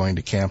because they were going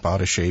to camp out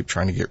of shape,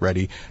 trying to get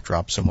ready,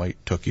 drop some weight,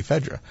 took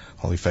ephedra.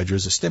 Well, ephedra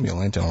is a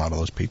stimulant, and a lot of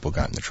those people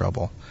got into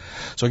trouble.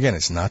 So again,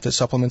 it's not that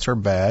supplements are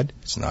bad.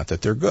 It's not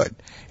that they're good.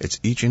 It's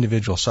each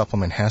individual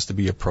supplement has to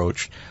be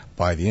approached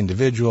by the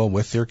individual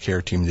with their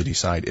care team to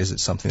decide, is it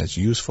something that's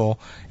useful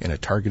in a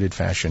targeted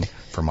fashion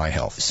for my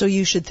health? So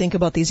you should think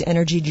about these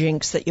energy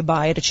drinks that you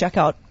buy at a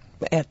checkout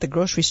at the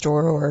grocery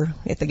store or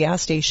at the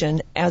gas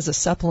station as a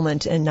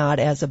supplement and not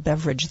as a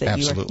beverage that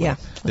Absolutely. you are.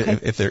 Yeah. Okay.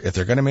 If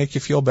they're going to make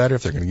you feel better,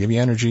 if they're going to give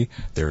you energy,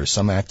 there is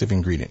some active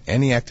ingredient.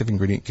 Any active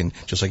ingredient can,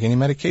 just like any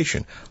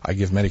medication. I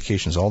give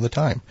medications all the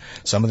time.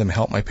 Some of them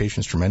help my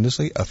patients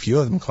tremendously. A few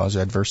of them cause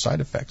adverse side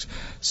effects.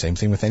 Same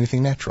thing with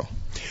anything natural.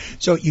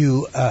 So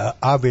you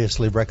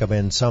obviously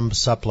recommend some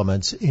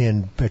supplements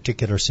in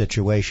particular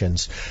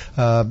situations,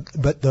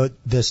 but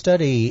the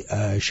study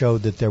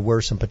showed that there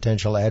were some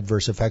potential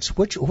adverse effects.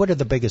 What are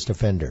the biggest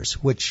offenders?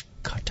 Which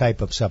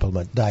type of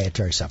supplement,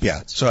 dietary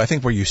supplements? Yeah, so I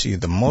think where you see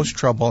the most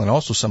trouble and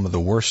also some of the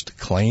worst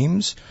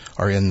claims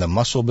are in the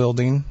muscle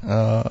building,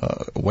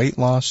 weight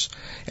loss,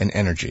 and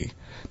energy.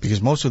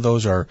 Because most of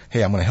those are,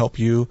 hey, I'm going to help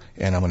you,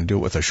 and I'm going to do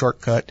it with a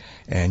shortcut,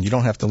 and you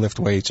don't have to lift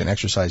weights and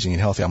exercise and eat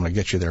healthy. I'm going to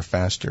get you there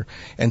faster.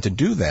 And to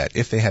do that,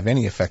 if they have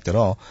any effect at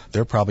all,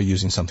 they're probably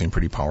using something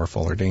pretty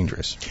powerful or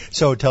dangerous.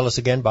 So tell us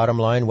again, bottom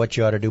line, what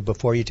you ought to do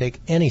before you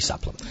take any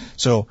supplement.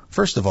 So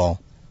first of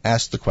all,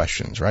 ask the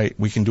questions, right?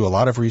 We can do a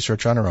lot of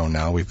research on our own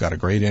now. We've got a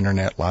great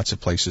internet, lots of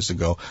places to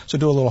go. So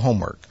do a little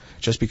homework.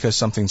 Just because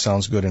something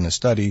sounds good in a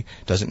study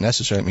doesn't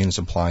necessarily mean it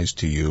applies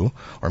to you,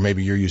 or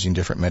maybe you're using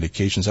different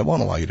medications that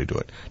won't allow you to do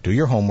it. Do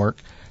your homework,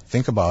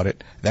 think about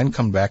it, then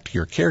come back to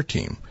your care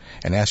team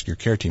and ask your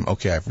care team,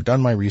 okay, I've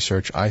done my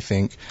research. I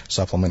think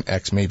supplement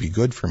X may be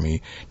good for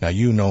me. Now,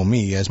 you know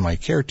me as my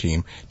care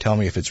team. Tell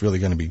me if it's really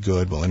going to be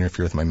good, will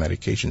interfere with my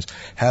medications.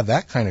 Have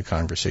that kind of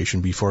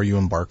conversation before you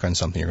embark on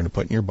something you're going to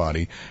put in your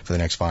body for the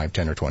next 5,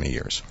 10, or 20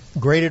 years.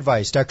 Great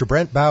advice. Dr.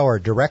 Brent Bauer,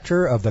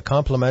 Director of the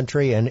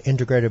Complementary and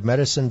Integrative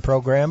Medicine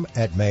Program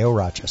at Mayo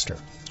Rochester.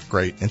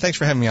 Great. And thanks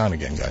for having me on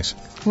again, guys.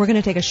 We're going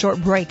to take a short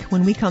break.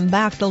 When we come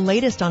back, the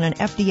latest on an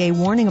FDA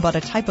warning about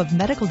a type of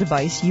medical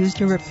device used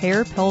to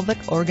repair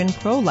pelvic organ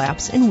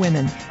prolapse in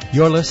women.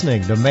 You're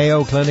listening to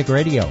Mayo Clinic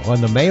Radio on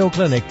the Mayo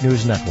Clinic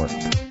News Network.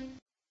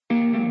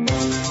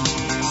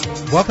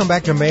 Welcome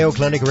back to Mayo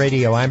Clinic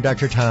Radio. I'm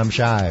Dr. Tom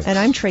Shives. And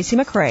I'm Tracy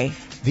McRae.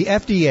 The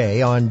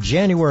FDA on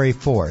January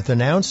 4th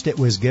announced it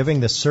was giving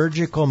the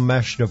surgical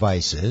mesh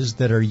devices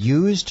that are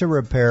used to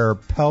repair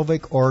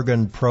pelvic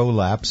organ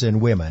prolapse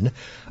in women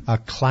a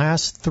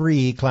Class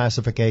 3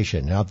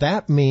 classification. Now,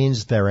 that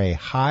means they're a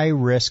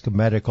high-risk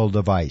medical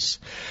device.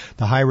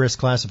 The high-risk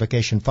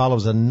classification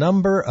follows a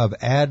number of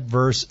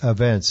adverse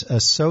events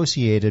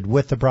associated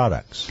with the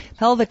products.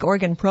 Pelvic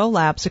organ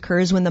prolapse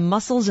occurs when the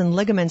muscles and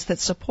ligaments that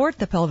support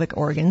the pelvic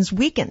organs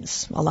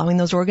weakens, allowing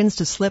those organs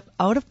to slip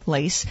out of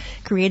place,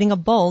 creating a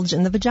bulge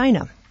in the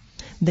vagina.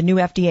 The new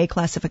FDA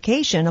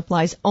classification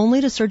applies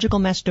only to surgical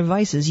mesh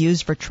devices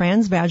used for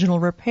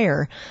transvaginal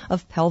repair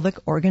of pelvic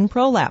organ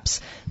prolapse.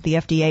 The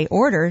FDA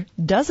order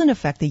doesn't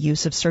affect the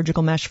use of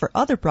surgical mesh for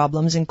other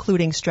problems,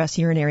 including stress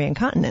urinary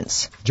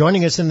incontinence.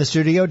 Joining us in the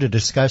studio to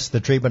discuss the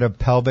treatment of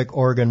pelvic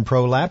organ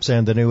prolapse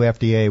and the new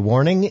FDA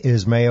warning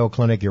is Mayo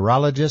Clinic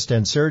urologist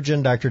and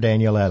surgeon Dr.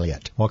 Daniel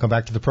Elliott. Welcome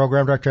back to the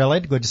program, Dr.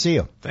 Elliott. Good to see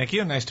you. Thank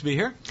you. Nice to be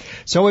here.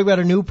 So we've got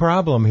a new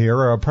problem here,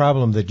 or a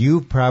problem that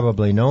you've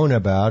probably known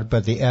about,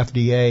 but the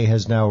FDA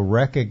has now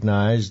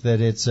recognized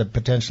that it's a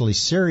potentially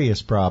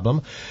serious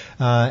problem,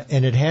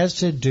 and it has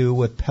to do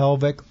with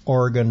pelvic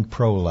organ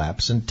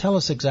prolapse. And tell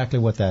us exactly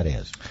what that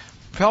is.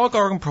 Pelvic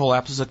organ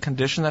prolapse is a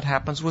condition that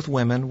happens with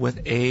women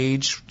with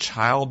age,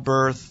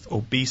 childbirth,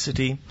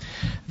 obesity,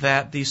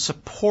 that the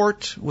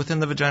support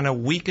within the vagina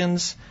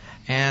weakens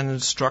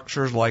and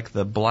structures like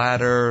the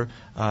bladder,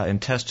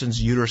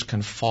 intestines, uterus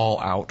can fall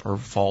out or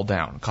fall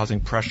down,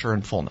 causing pressure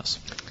and fullness.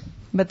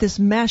 But this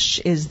mesh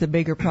is the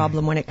bigger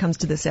problem when it comes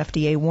to this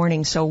FDA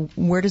warning. So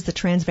where does the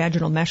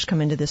transvaginal mesh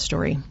come into this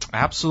story?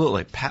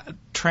 Absolutely.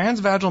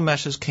 Transvaginal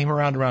meshes came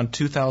around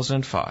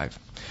 2005.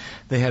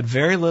 They had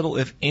very little,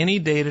 if any,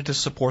 data to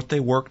support they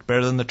worked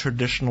better than the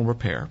traditional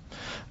repair.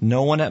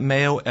 No one at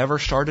Mayo ever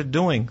started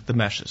doing the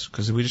meshes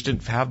because we just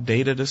didn't have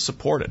data to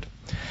support it.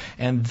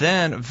 And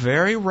then,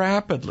 very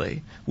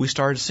rapidly, we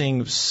started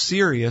seeing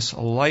serious,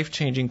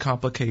 life-changing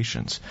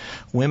complications.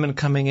 Women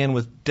coming in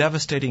with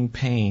devastating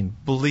pain,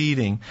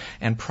 bleeding,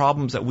 and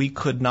problems that we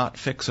could not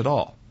fix at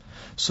all.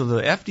 So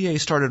the FDA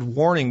started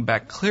warning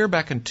clear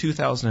back in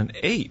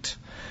 2008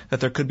 that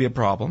there could be a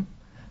problem.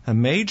 A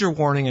major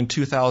warning in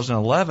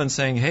 2011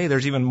 saying, hey,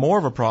 there's even more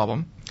of a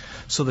problem.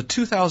 So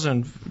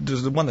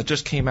the one that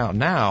just came out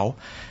now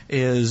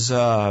is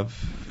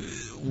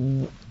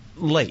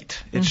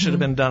late. It should have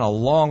been done a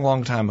long,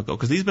 long time ago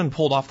because these have been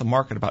pulled off the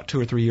market about 2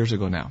 or 3 years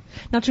ago now.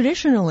 Now,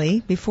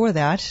 traditionally, before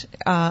that,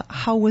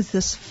 how was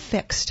this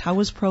fixed? How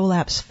was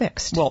prolapse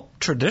fixed? Well,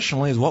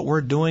 traditionally is what we're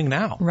doing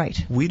now.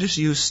 Right. We just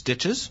use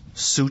stitches,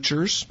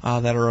 sutures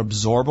that are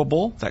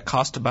absorbable that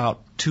cost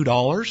about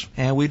 $2,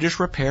 and we just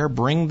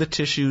bring the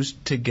tissues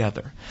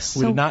together.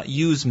 We do not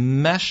use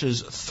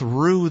meshes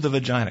through the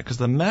vagina because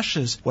the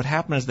meshes, what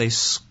happened is they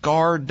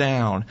scar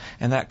down,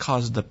 and that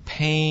causes the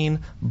pain,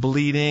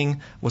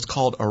 bleeding, what's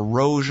called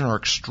erosion or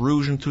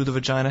extrusion through the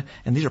vagina,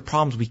 and these are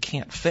problems we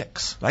can't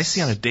fix. I see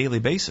on a daily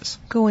basis.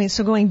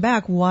 Going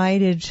back, why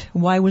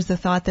was the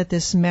thought that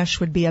this mesh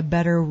would be a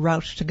better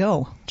route to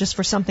go? Just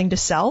for something to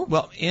sell?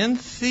 Well, in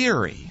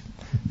theory,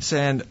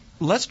 saying,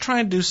 let's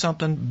try and do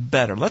something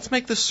better. Let's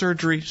make the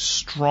surgery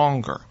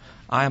stronger.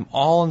 I am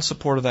all in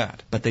support of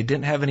that. But they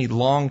didn't have any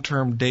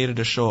long-term data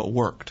to show it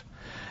worked.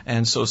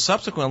 And so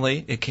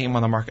subsequently, it came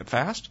on the market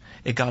fast.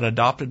 It got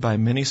adopted by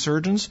many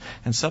surgeons,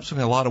 and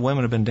subsequently, a lot of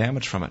women have been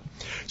damaged from it.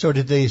 So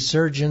did the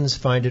surgeons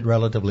find it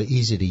relatively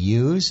easy to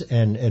use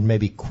and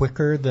maybe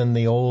quicker than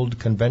the old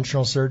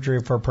conventional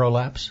surgery for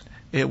prolapse?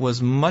 It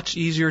was much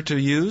easier to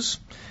use.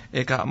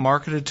 It got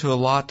marketed to a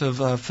lot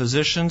of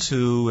physicians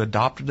who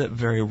adopted it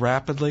very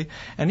rapidly.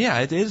 And yeah,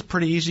 it is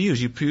pretty easy to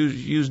use. You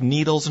use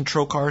needles and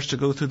trocars to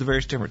go through the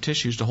various different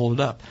tissues to hold it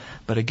up.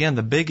 But again,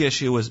 the big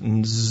issue was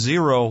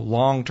zero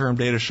long-term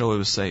data show it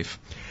was safe.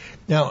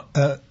 Now,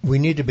 we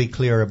need to be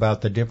clear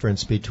about the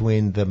difference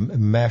between the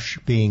mesh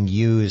being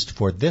used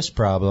for this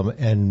problem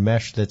and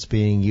mesh that's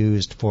being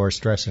used for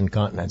stress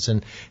incontinence.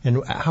 And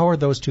how are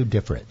those two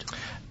different?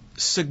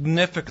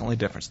 Significantly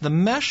different. The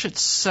mesh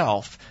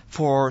itself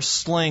for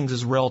slings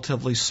is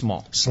relatively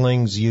small.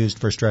 Slings used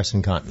for stress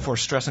incontinence. For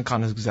stress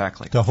incontinence,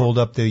 exactly. To hold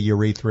up the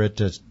urethra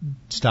to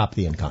stop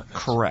the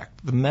incontinence. Correct.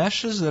 The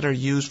meshes that are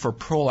used for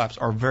prolapse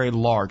are very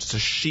large. It's a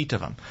sheet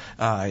of them.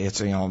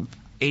 It's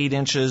 8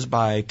 inches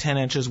by 10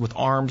 inches with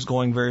arms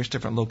going various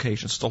different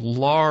locations. It's a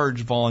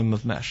large volume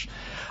of mesh.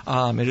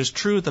 It is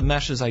true that the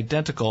mesh is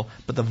identical,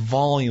 but the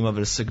volume of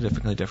it is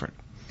significantly different.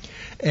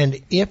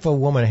 And if a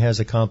woman has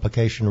a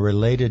complication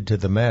related to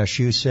the mesh,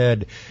 you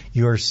said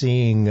you're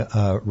seeing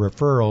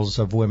referrals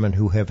of women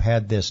who have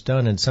had this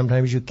done, and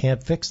sometimes you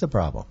can't fix the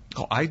problem.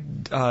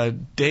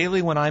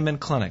 Daily when I'm in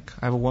clinic,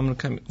 I have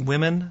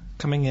women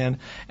coming in,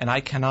 and I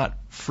cannot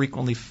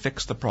frequently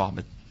fix the problem.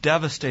 It's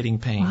devastating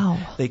pain. Wow.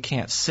 They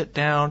can't sit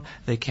down.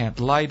 They can't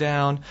lie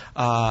down.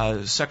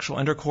 Sexual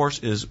intercourse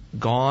is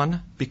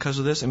gone because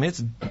of this. I mean, it's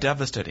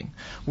devastating.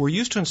 We're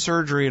used to in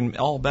surgery and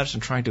all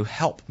medicine trying to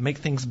help make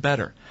things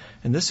better.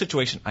 In this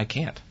situation, I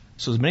can't.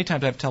 So as many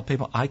times I have to tell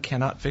people, I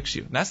cannot fix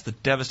you. And that's the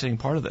devastating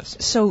part of this.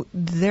 So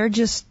they're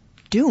just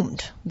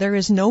doomed. There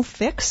is no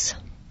fix?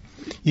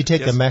 You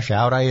take the mesh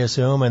out, I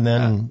assume, and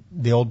then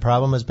the old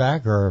problem is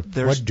back? Or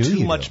there's what do you do?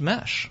 too much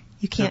mesh.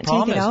 You can't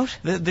take it out?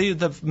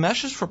 The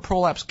meshes for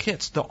prolapse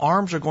kits, the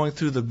arms are going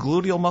through the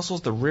gluteal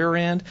muscles, the rear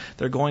end.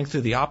 They're going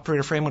through the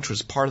operator frame, which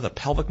was part of the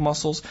pelvic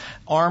muscles.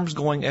 Arms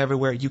going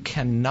everywhere. You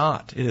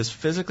cannot. It is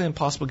physically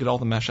impossible to get all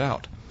the mesh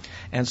out.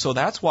 And so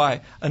that's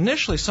why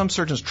initially some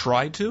surgeons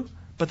tried to,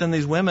 but then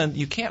these women,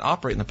 you can't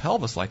operate in the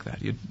pelvis like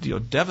that. You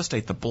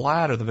devastate the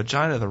bladder, the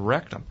vagina, the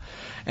rectum.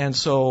 And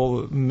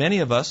so many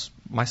of us,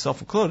 myself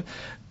included,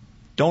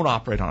 don't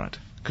operate on it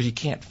because you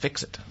can't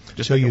fix it.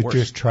 So you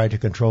just try to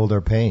control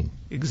their pain.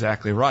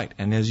 Exactly right.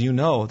 And as you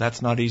know,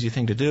 that's not an easy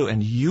thing to do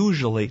and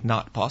usually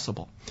not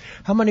possible.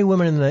 How many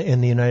women in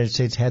the United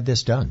States had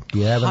this done? Do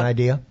you have an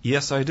idea?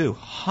 Yes, I do.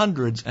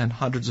 Hundreds and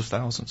hundreds of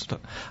thousands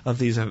of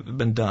these have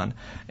been done.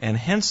 And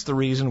hence the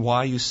reason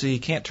why you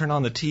can't turn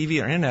on the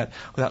TV or internet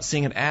without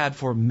seeing an ad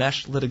for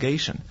mesh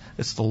litigation.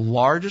 It's the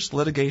largest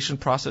litigation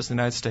process in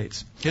the United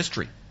States.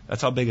 History.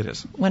 That's how big it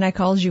is. When I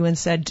called you and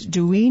said,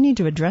 do we need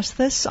to address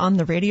this on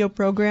the radio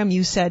program,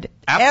 you said,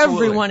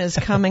 absolutely. Everyone is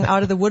coming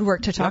out of the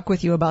woodwork to talk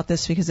with you about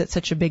this because it's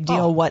such a big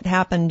deal. What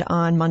happened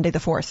on Monday the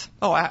 4th?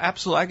 Oh,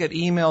 absolutely. I get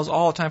emails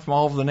all the time from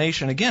all over the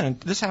nation. Again,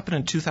 this happened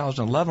in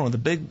 2011 when the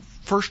big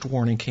first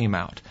warning came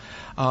out.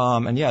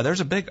 And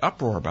there's a big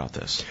uproar about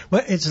this.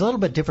 Well, it's a little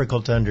bit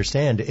difficult to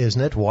understand,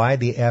 isn't it, why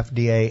the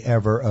FDA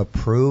ever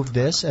approved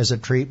this as a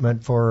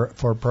treatment for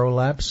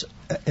prolapse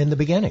in the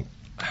beginning?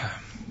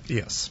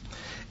 Yes.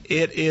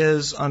 It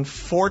is,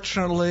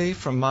 unfortunately,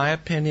 from my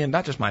opinion,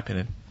 not just my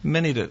opinion,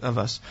 many of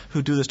us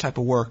who do this type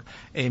of work,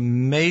 a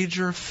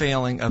major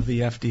failing of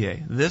the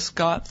FDA. This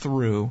got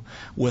through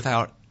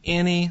without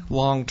any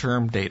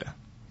long-term data.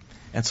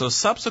 And so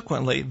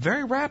subsequently,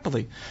 very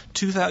rapidly,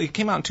 it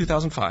came out in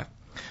 2005.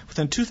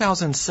 Within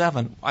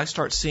 2007, I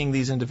start seeing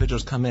these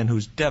individuals come in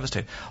who's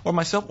devastated, or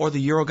myself or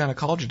the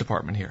urogynecology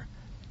department here.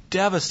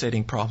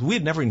 Devastating problems. We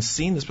had never even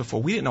seen this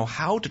before. We didn't know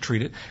how to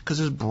treat it because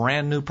it's a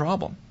brand new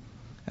problem.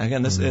 And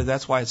again,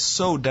 that's why it's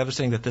so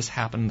devastating that this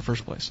happened in the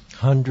first place.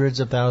 Hundreds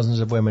of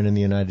thousands of women in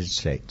the United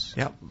States.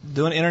 Yep.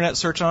 Do an internet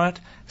search on it,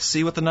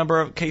 see what the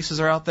number of cases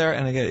are out there,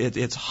 and again,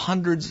 it's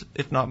hundreds,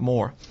 if not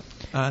more.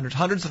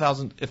 Hundreds of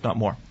thousands, if not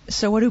more.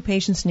 So what do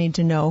patients need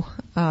to know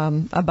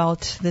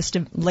about this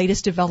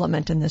latest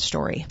development in this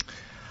story?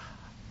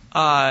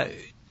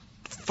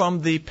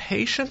 From the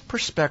patient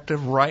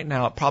perspective right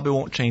now, it probably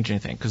won't change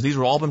anything because these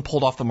have all been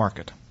pulled off the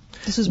market.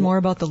 This is more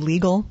about the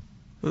legal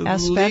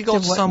aspect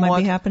of what somewhat,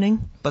 might be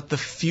happening? But the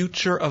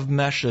future of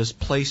meshes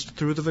placed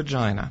through the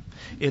vagina,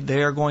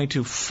 they are going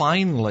to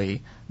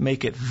finally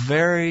make it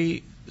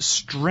very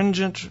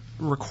stringent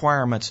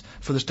requirements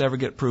for this to ever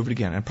get approved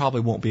again, and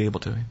probably won't be able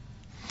to.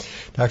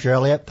 Dr.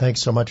 Elliott,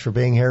 thanks so much for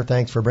being here.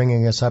 Thanks for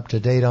bringing us up to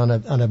date on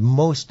a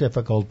most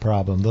difficult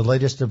problem, the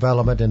latest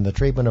development in the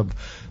treatment of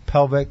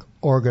pelvic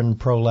organ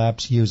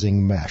prolapse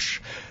using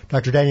mesh.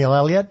 Dr. Daniel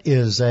Elliott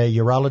is a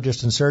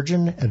urologist and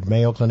surgeon at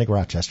Mayo Clinic,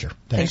 Rochester.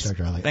 Thanks,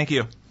 Dr. Elliott. Thank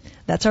you.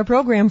 That's our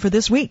program for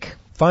this week.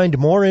 Find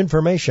more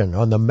information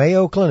on the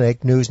Mayo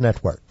Clinic News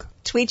Network.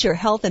 Tweet your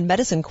health and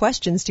medicine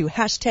questions to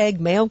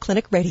 #Mayo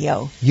Clinic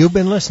Radio. You've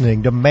been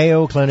listening to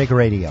Mayo Clinic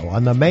Radio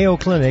on the Mayo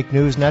Clinic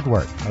News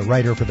Network. Our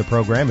writer for the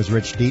program is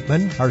Rich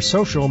Dietman. Our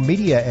social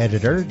media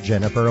editor,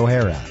 Jennifer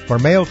O'Hara. For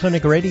Mayo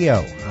Clinic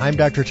Radio, I'm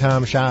Dr.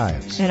 Tom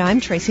Shives. And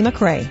I'm Tracy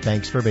McRae.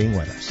 Thanks for being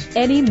with us.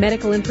 Any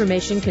medical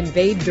information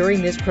conveyed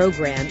during this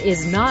program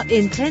is not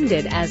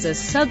intended as a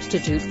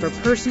substitute for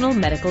personal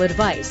medical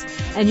advice,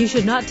 and you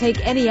should not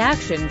take any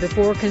action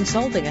before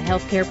consulting a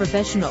healthcare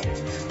professional.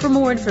 For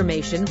more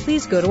information,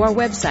 please go to our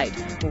website,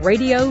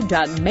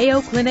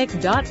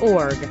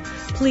 radio.mayoclinic.org.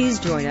 Please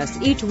join us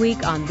each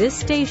week on this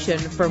station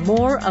for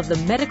more of the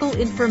medical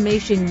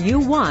information you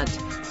want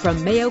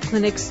from Mayo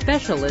Clinic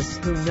specialists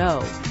who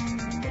know.